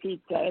cheese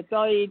pizza. That's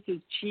all he eats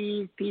is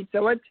cheese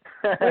pizza.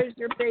 Where's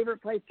your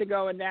favorite place to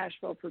go in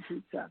Nashville for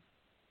pizza?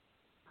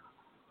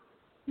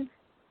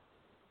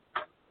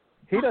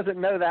 He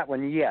doesn't know that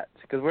one yet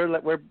because we're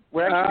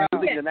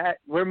actually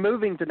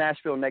moving to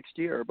Nashville next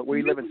year, but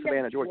we live in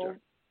Savannah, Georgia.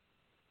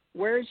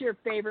 Where's your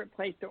favorite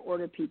place to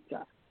order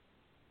pizza?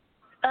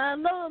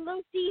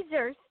 Little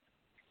Caesars.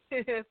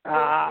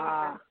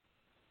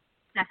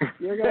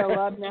 You're going to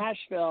love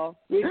Nashville.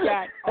 We've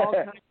got all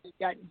kinds. We've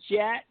got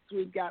Jets.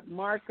 We've got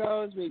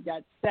Marco's. We've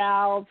got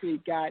Sal's.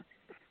 We've got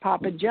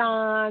Papa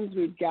John's.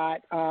 We've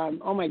got,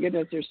 oh, my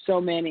goodness, there's so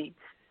many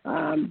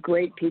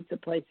great pizza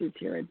places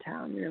here in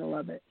town. You're going to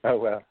love it. Oh,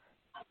 well.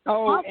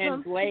 Oh, awesome.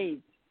 And Blaze.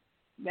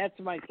 That's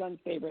my son's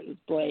favorite is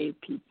Blaze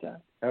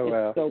Pizza. Oh,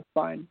 wow. It's so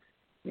fun.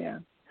 Yeah.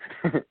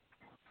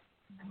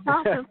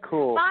 Awesome.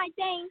 Cool. Bye,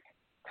 thanks.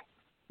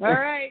 All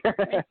right.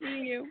 Nice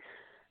seeing you.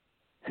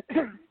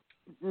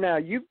 Now,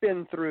 you've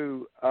been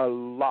through a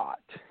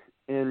lot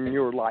in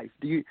your life.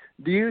 Do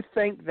you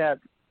think that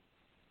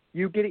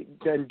you get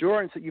the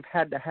endurance that you've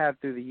had to have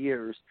through the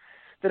years,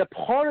 that a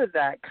part of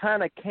that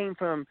kind of came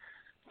from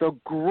the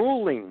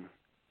grueling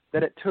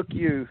that it took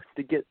you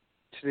to get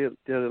to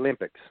the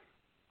Olympics?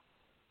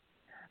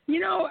 You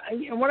know,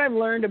 what I've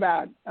learned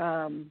about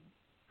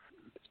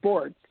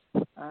sports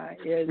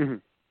is,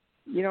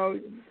 you know,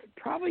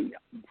 probably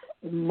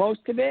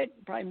most of it,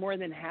 probably more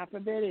than half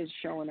of it is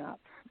showing up.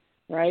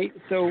 Right.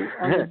 So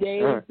on the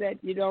days that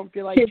you don't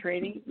feel like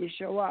training, you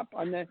show up.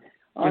 On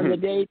the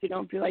days you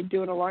don't feel like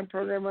doing a long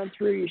program run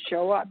through, you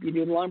show up. You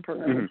do the long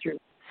program run through.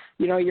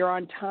 You know, you're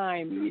on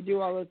time. You do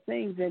all those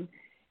things. And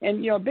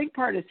you know, a big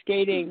part of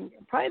skating,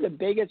 probably the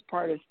biggest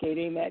part of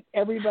skating that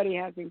everybody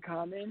has in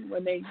common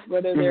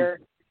whether they're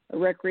a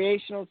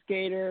recreational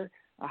skater,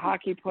 a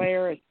hockey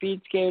player, a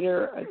speed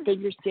skater, a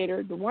figure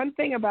skater, the one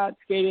thing about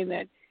skating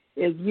that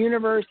is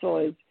universal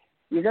is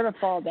you're going to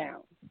fall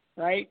down.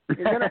 Right.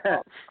 You're going to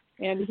fall.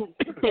 And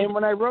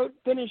when I wrote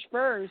Finish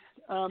First,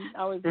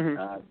 I was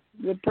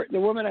the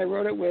woman I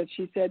wrote it with.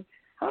 She said,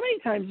 how many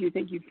times do you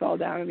think you fell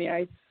down on the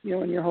ice, in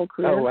your whole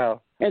career? Oh,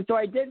 wow. And so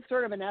I did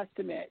sort of an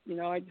estimate.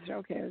 I just,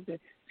 okay, I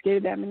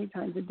skated that many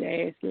times a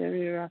day. I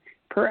skated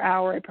per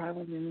hour. I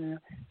probably wasn't.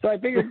 So I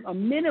figured a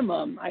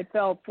minimum, I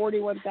fell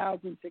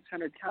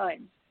 41,600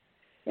 times.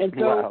 And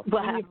so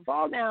when you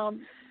fall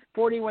down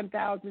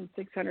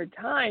 41,600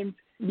 times,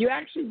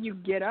 you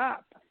get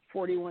up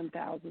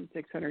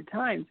 41,600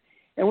 times.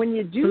 And when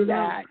you do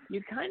that,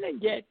 you kind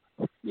of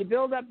you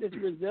build up this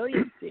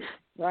resiliency,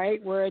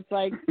 right? Where it's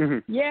like,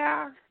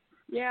 yeah,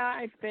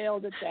 I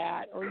failed at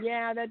that, or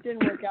yeah, that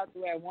didn't work out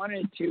the way I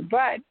wanted it to,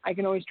 but I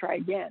can always try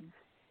again.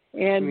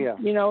 And,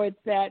 it's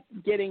that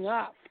getting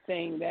up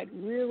thing that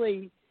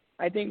really,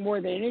 I think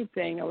more than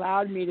anything,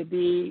 allowed me to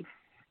be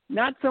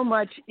not so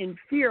much in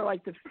fear,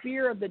 like the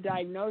fear of the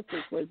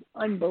diagnosis was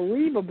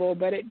unbelievable,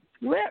 but it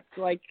flipped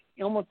like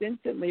almost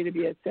instantly to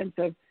be a sense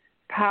of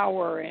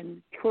power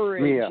and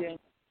courage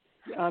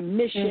and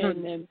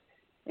mission.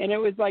 And it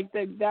was like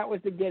that was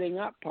the getting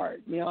up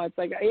part. It's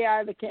like,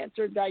 the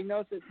cancer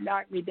diagnosis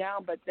knocked me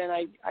down, but then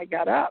I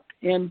got up.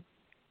 And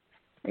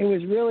it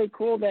was really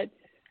cool that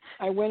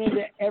I went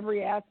into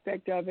every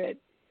aspect of it,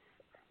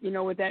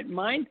 with that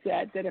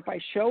mindset that if I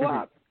show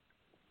up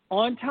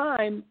on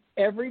time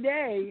every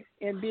day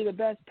and be the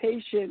best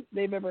patient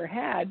they've ever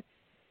had,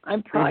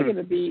 I'm probably going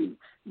to be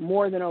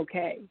more than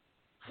okay.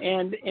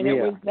 And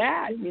it was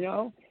that,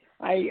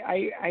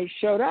 I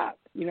showed up,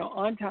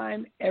 on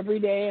time every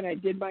day, and I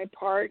did my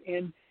part,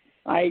 and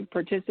I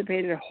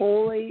participated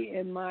wholly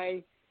in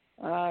my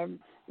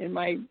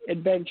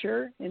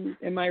adventure,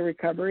 in my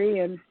recovery,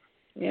 and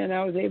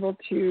I was able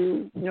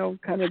to,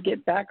 kind of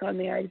get back on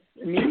the ice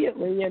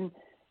immediately and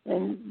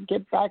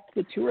get back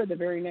to the tour the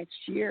very next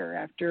year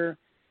after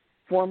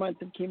 4 months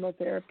of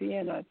chemotherapy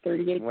and a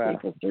 38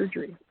 staple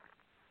surgery.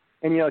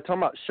 And, talking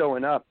about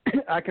showing up,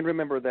 I can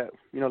remember that,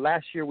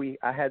 last year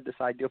I had this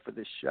idea for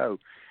this show.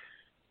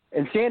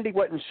 And Sandy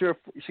wasn't sure.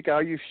 She goes,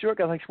 "Are you sure?"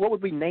 I was like, "What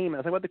would we name it?" I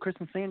was like, "What, the Chris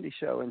and Sandy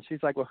Show?" And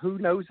she's like, "Well, who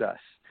knows us?"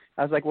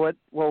 I was like, "What?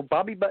 Well,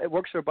 it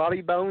works for Bobby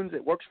Bones.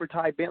 It works for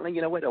Ty Bentley.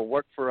 You know what? It'll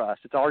work for us.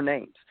 It's our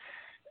names."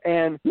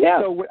 And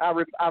so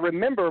I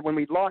remember when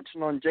we launched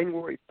on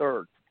January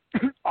 3rd,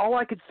 all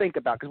I could think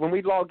about, because when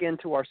we log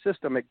into our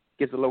system, it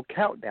gives a little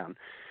countdown.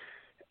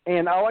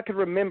 And all I could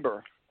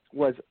remember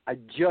was I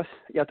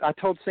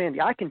told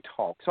Sandy, I can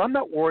talk, so I'm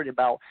not worried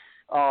about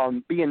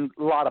being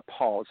a lot of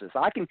pauses.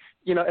 I can,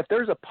 if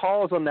there's a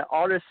pause on the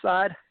artist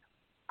side,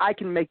 I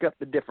can make up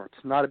the difference.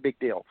 Not a big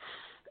deal.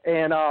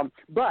 And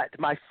but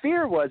my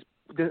fear was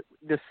the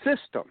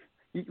system.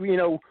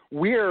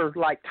 We're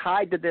like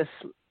tied to this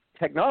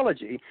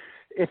technology.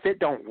 If it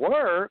don't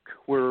work,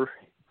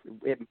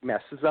 it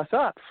messes us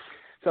up.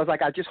 So I was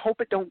like, I just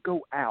hope it don't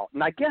go out.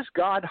 And I guess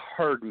God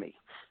heard me,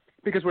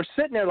 because we're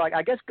sitting there like,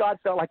 I guess God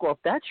felt like, well, if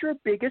that's your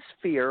biggest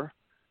fear,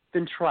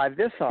 then try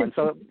this on.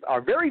 So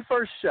our very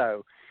first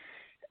show,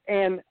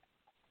 and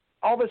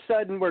all of a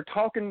sudden we're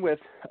talking with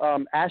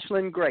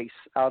Ashlyn Grace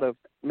out of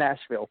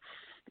Nashville,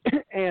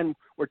 and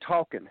we're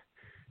talking,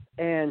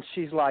 and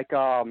she's like,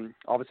 all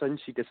of a sudden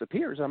she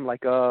disappears. I'm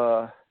like,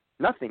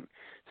 nothing.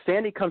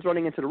 Sandy comes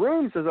running into the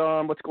room and says,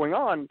 what's going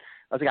on?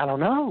 I was like, I don't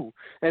know.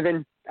 And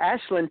then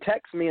Ashlyn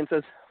texts me and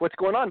says, what's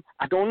going on?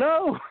 I don't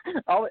know.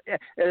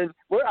 And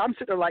I'm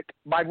sitting there like,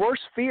 my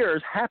worst fear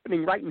is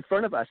happening right in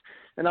front of us.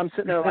 And I'm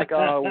sitting there like,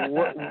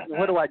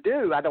 what do I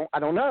do? I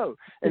don't know.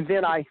 And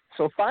then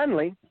so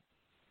finally,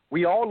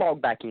 we all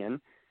log back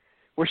in.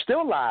 We're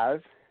still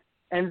live.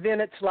 And then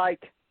it's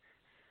like,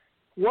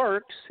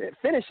 works, it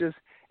finishes.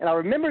 And I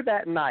remember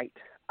that night,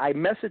 I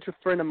messaged a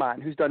friend of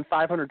mine who's done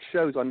 500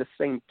 shows on this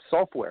same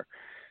software.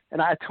 And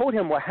I told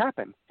him what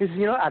happened. He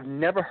said, I've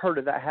never heard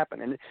of that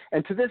happen.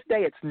 And to this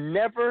day, it's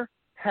never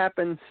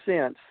happened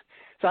since.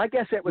 So I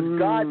guess it was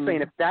God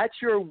saying, if that's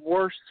your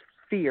worst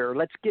fear,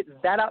 let's get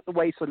that out the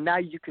way so now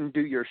you can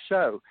do your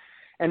show.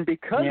 And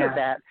because of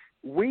that,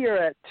 we're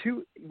at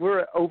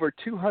over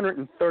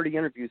 230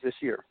 interviews this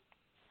year.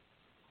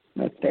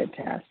 That's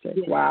fantastic.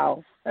 Yeah.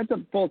 Wow. That's a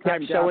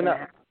full-time job. Showing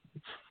up.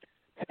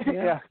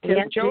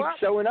 Keep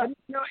showing up.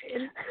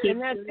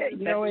 And that's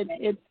it.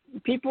 It's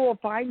people will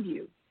find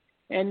you,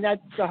 and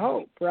that's the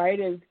hope, right?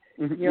 Is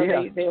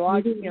they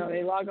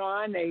log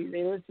on, they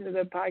listen to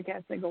the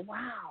podcast, they go,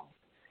 wow,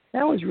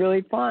 that was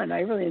really fun.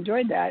 I really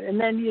enjoyed that. And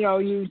then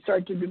you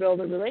start to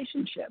build a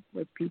relationship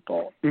with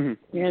people, and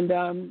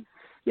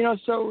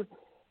so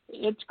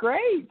it's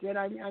great, and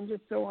I'm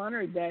just so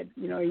honored that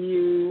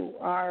you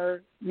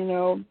are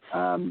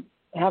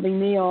having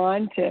me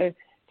on to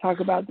talk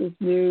about this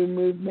new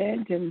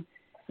movement and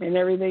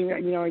everything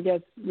that, I guess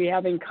we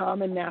have in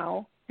common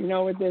now,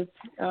 with this,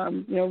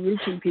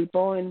 reaching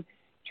people and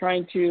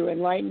trying to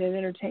enlighten and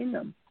entertain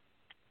them.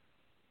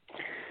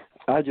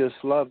 I just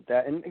love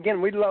that. And again,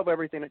 we love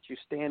everything that you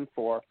stand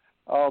for.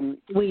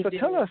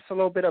 Tell us a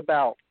little bit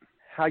about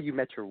how you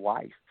met your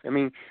wife. I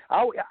mean,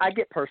 I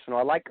get personal.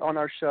 I like on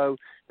our show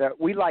that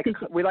we like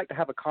to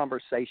have a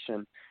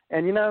conversation.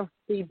 And,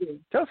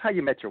 tell us how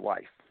you met your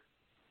wife.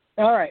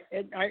 All right.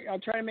 I'll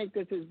try to make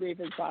this as brief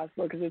as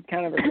possible because it's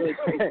kind of a really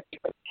crazy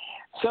story.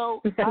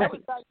 So I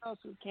was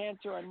diagnosed with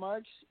cancer on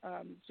March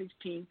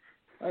 16th.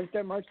 I was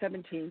March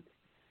 17th,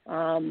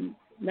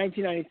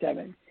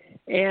 1997.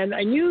 And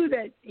I knew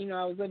that,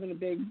 I was living a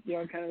big,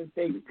 kind of a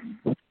big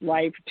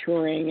life,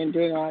 touring and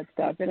doing all that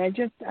stuff. And I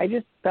just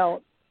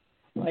felt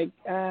like,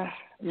 I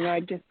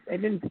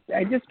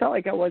just felt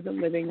like I wasn't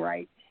living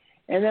right.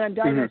 And then I'm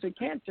diagnosed with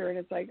cancer, and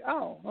it's like,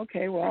 oh,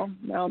 okay, well,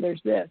 now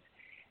there's this.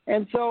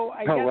 And so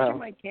I got through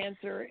my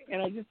cancer,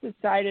 and I just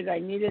decided I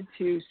needed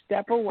to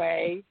step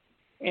away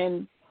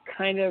and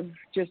kind of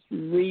just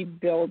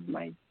rebuild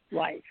my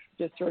life,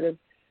 just sort of,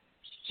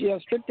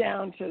 strip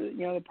down to,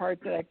 the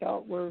parts that I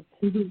felt were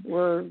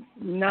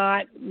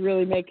not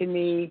really making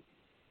me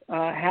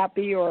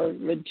happy or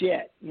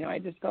legit. I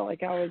just felt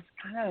like I was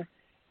kind of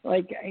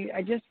like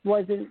I just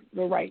wasn't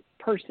the right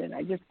person.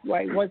 I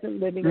wasn't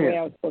living the way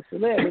I was supposed to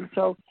live. And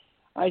so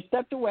I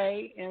stepped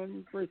away,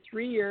 and for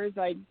 3 years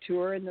I'd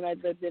tour, and then I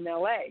lived in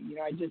LA.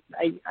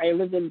 I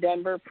lived in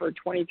Denver for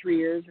 23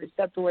 years. I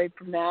stepped away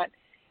from that.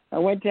 I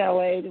went to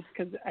LA just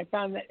because I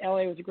found that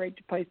LA was a great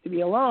place to be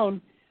alone.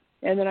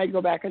 And then I'd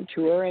go back on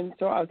tour. And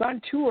so I was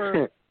on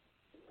tour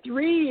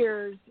 3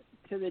 years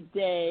to the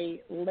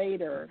day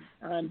later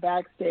on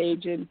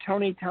backstage. And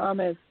Tony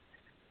Thomas,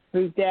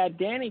 whose dad,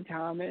 Danny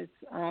Thomas,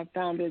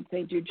 founded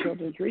St. Jude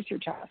Children's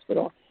Research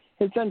Hospital.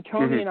 His son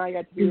Tony and I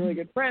got to be really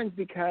good friends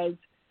because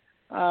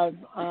of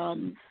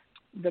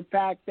the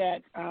fact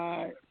that,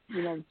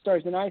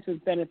 Stars and Ice was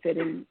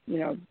benefiting,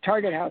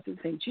 Target House at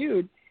St.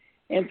 Jude.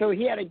 And so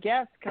he had a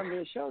guest come to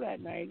the show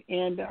that night,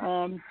 and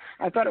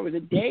I thought it was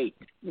a date,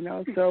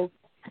 So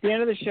at the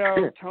end of the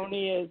show,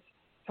 Tony is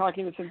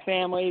talking to some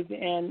families,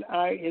 and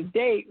his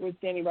date was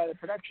standing by the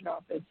production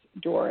office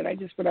door, and I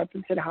just went up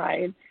and said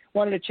hi and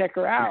wanted to check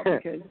her out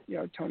because,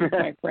 Tony's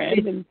my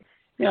friend, and,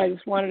 I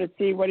just wanted to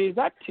see what he's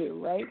up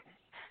to, right?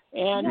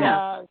 And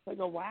so I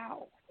go,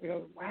 wow.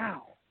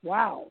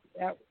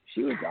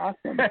 She was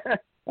awesome.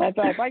 I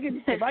thought if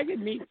I could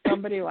meet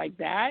somebody like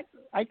that,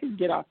 I could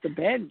get off the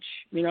bench,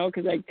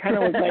 because I kind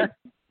of was like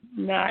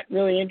not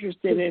really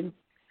interested in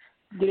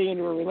getting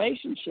into a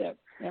relationship.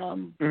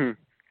 And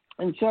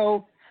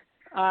so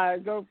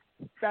go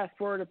fast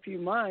forward a few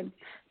months.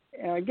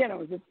 Again, it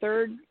was the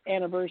third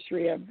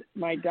anniversary of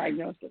my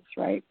diagnosis,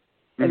 right?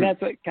 And that's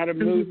what kind of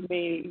moved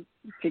me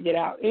to get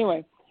out.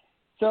 Anyway,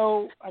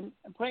 so I'm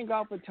playing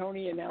golf with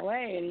Tony in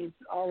L.A., and he's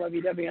all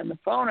lovey-dovey on the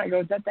phone. I go,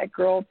 is that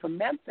girl from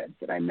Memphis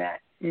that I met?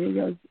 And he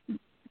goes,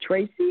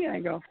 Tracy? And I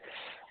go,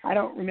 I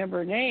don't remember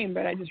her name,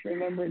 but I just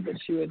remembered that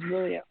she was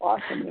really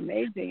awesome and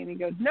amazing. And he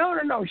goes, no,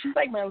 she's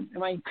like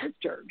my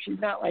sister. She's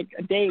not like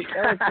a date.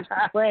 That was just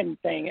a friend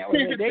thing. That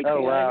was a date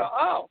thing.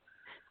 Wow.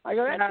 I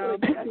go,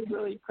 that's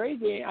really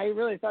crazy. I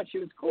really thought she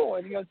was cool.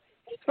 And he goes,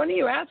 it's funny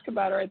you ask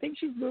about her. I think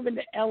she's moving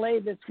to L.A.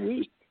 this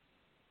week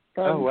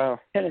from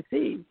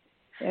Tennessee.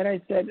 And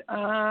I said,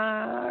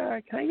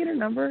 can I get her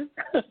number?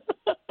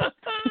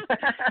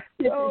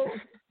 So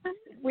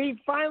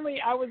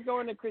I was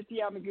going to Christy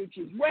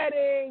Yamaguchi's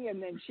wedding,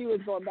 and then she was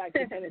going back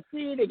to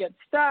Tennessee to get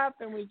stuff,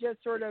 and we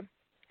just sort of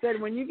said,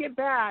 when you get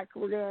back,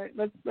 we're gonna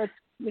let's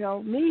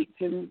meet.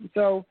 And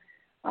so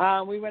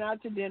we went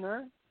out to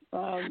dinner,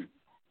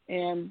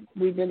 and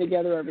we've been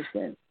together ever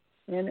since.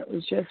 And it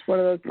was just one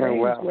of those things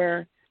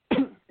where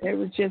it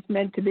was just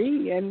meant to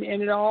be, and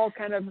it all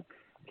kind of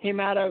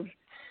came out of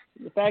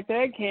the fact that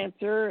I had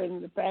cancer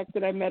and the fact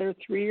that I met her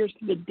 3 years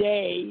to the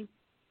day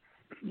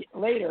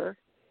later,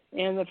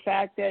 and the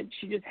fact that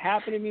she just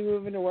happened to be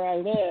moving to where I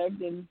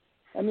lived, and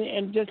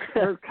just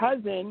her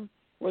cousin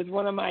was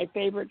one of my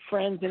favorite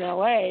friends in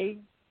L.A.,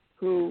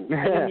 who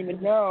I didn't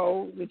even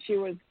know that she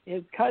was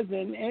his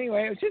cousin.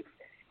 Anyway, it was just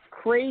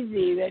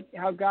crazy that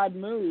how God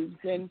moves,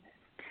 and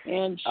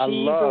she's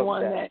the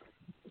one that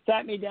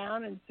sat me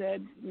down and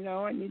said,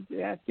 I need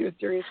to ask you a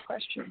serious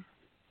question.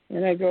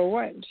 And I go,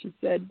 what? And she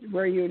said,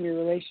 where are you in your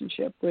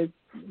relationship with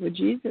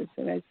Jesus?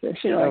 And I said,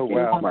 a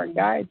smart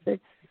guy. I said,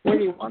 where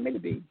do you want me to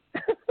be?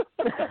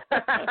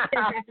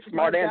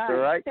 Smart answer,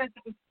 right?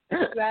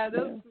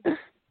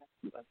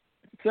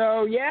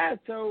 So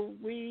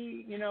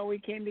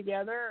we came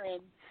together,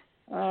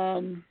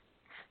 and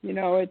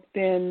it's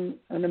been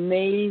an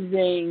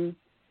amazing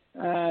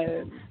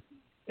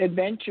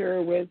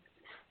adventure with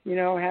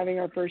having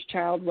our first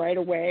child right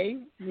away,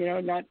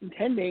 not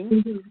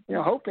intending,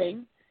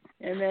 hoping,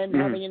 and then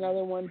having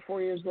another one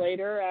 4 years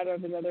later out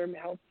of another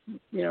health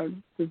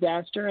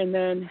disaster, and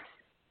then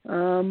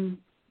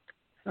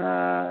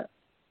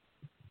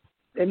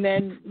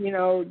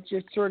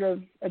just sort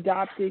of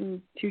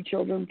adopting two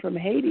children from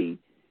Haiti,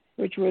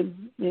 which was,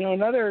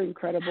 another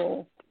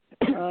incredible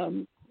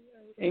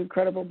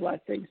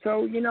blessing.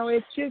 So,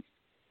 it's just,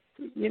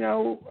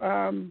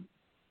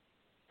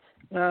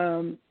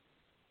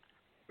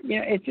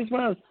 it's just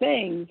one of those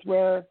things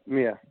where,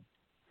 you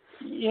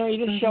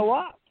just show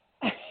up,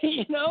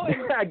 and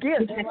I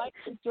guess. like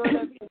sort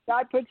of,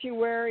 God puts you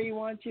where He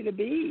wants you to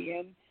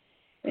be,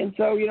 And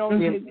so,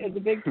 it's a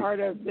big part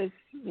of this,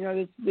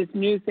 this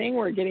new thing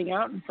we're getting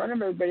out in front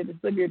of everybody, this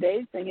Live Your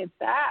Days thing. It's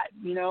that,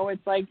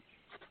 it's like,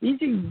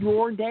 these are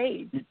your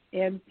days.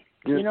 And,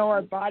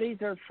 our bodies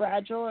are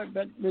fragile,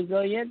 but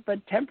resilient,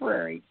 but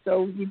temporary.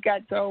 So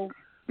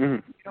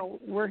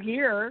we're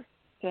here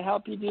to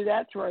help you do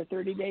that through our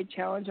 30-day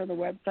challenge on the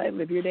website,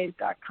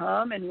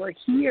 liveyourdays.com. And we're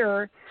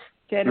here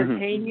to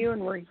entertain you,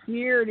 and we're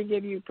here to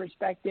give you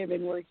perspective,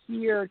 and we're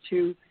here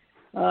to,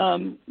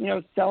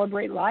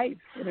 celebrate life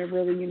in a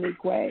really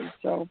unique way.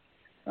 So,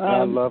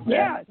 I love that.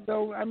 Yeah,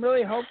 so I'm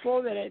really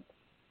hopeful that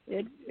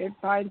it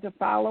finds a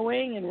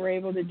following, and we're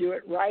able to do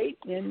it right,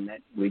 and that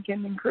we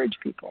can encourage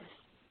people.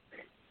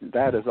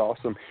 That is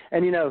awesome.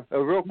 And, a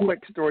real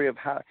quick story of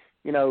how,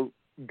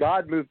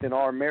 God moved in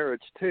our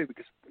marriage, too,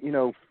 because,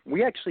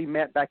 we actually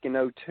met back in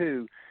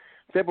 2002,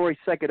 February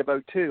 2nd of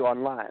 2002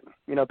 online.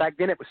 Back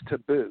then it was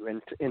taboo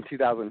in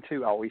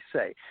 2002, I always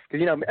say.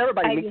 Because,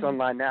 everybody meets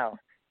online now.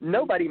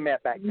 Nobody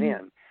met back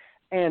then.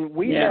 And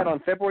we met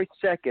on February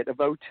 2nd of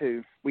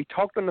 2002. We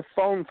talked on the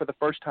phone for the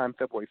first time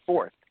February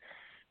 4th.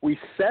 We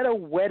set a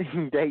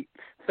wedding date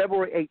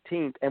February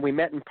 18th, and we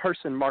met in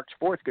person March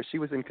 4th because she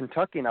was in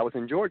Kentucky and I was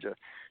in Georgia.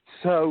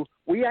 So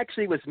we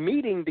actually was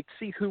meeting to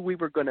see who we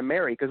were going to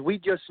marry because we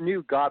just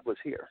knew God was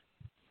here.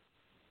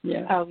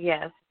 Yeah. Oh,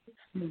 yes.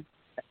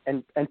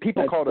 And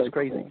people called us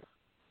crazy. Cool.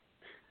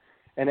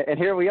 And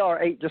here we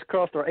are, just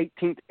crossed our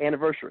 18th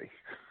anniversary.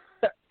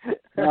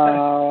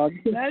 That's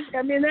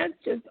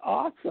just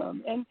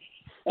awesome.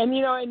 And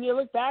you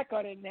look back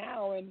on it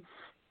now, and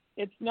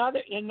none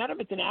of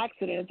it's an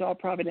accident. It's all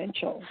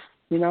providential.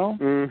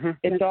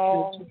 It's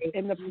all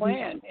in the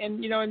plan.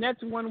 And and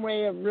that's one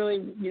way of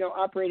really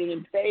operating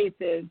in faith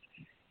is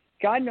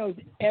God knows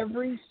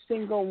every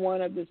single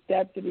one of the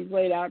steps that He's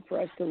laid out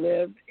for us to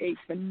live a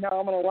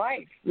phenomenal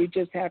life. We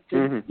just have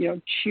to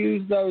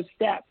choose those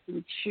steps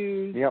and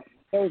choose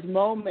those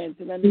moments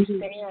and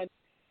understand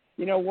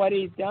what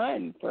He's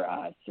done for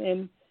us.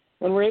 And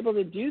when we're able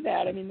to do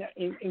that,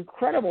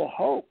 incredible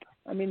hope.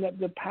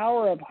 The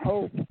power of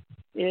hope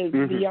is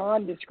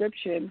beyond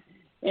description.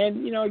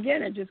 And,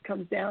 again, it just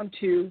comes down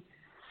to,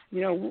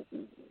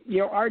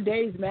 our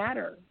days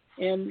matter.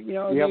 And,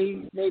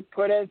 they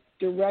put us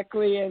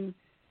directly into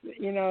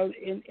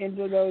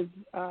those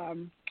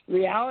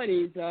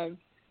realities of,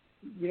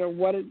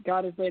 what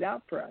God has laid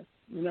out for us.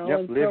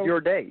 Live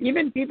your day.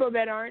 Even people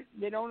that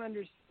don't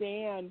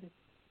understand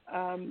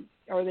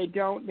or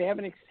they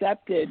haven't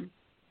accepted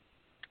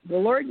the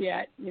Lord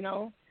yet, who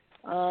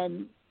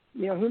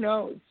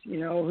knows?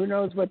 Who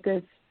knows what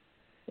this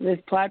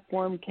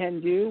platform can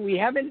do. We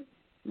haven't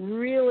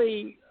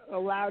really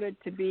allowed it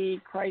to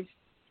be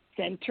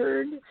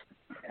Christ-centered,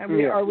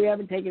 or we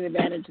haven't taken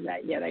advantage of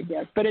that yet, I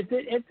guess. But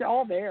it's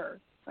all there.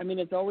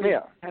 It's always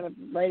kind of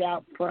laid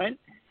out front.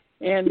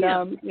 And,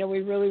 we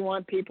really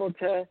want people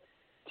to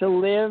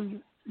live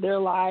their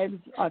lives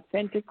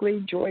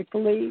authentically,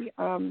 joyfully,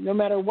 no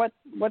matter what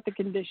the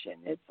condition.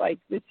 It's like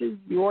this is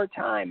your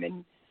time,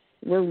 and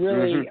we're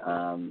really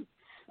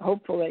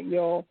hopeful that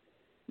you'll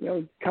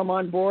come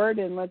on board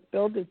and let's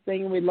build this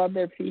thing. And we love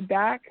their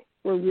feedback.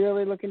 We're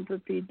really looking for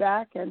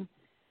feedback, and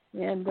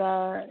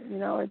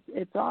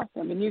it's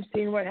awesome. And you've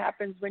seen what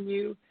happens when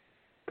you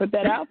put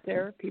that out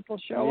there. People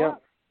show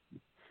up.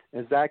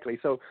 Exactly.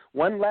 So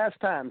one last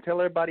time, tell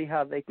everybody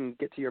how they can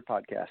get to your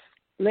podcast.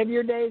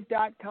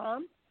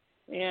 liveyourdays.com.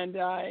 And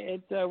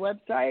it's a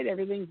website.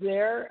 Everything's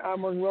there.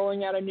 We're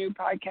rolling out a new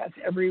podcast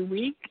every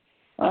week.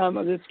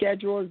 The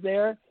schedule is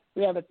there.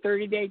 We have a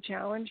 30-day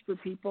challenge for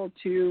people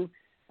to,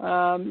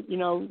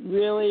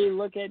 really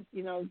look at,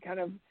 kind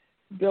of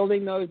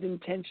building those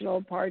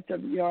intentional parts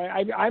of,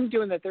 I'm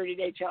doing the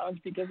 30-day challenge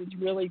because it's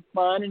really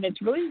fun and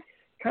it's really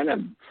kind of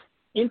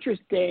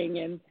interesting,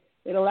 and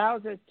it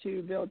allows us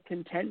to build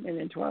contentment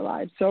into our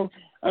lives. So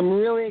I'm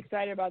really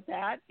excited about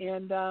that.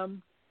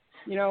 And,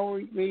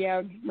 we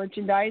have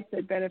merchandise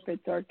that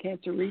benefits our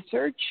cancer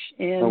research,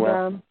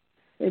 and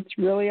it's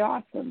really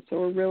awesome. So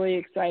we're really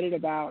excited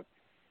about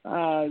the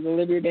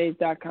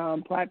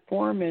liveyourdays.com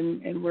platform,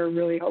 and we're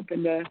really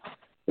hoping to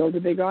build a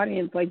big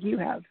audience like you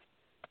have.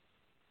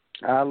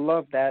 I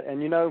love that. And,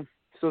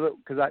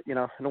 because I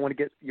don't want to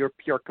get your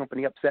PR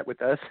company upset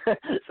with us.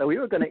 So we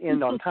were going to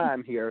end on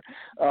time here.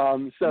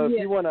 If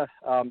you want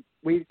to,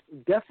 we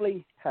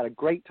definitely had a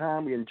great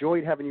time. We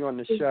enjoyed having you on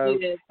the show,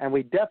 and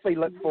we definitely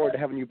look forward to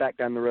having you back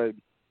down the road.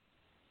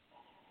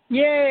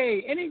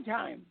 Yay!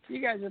 Anytime.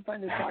 You guys are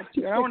fun to talk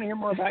to. I want to hear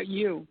more about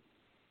you.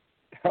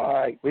 All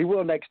right. We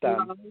will next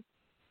time.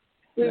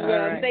 We will.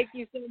 Right. Thank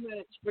you so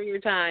much for your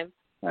time.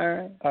 All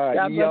right. All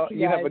right.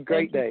 You have a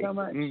great day. So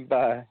much.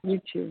 Bye. You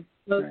too.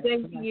 Well,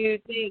 thank you.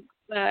 Thanks.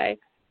 Bye.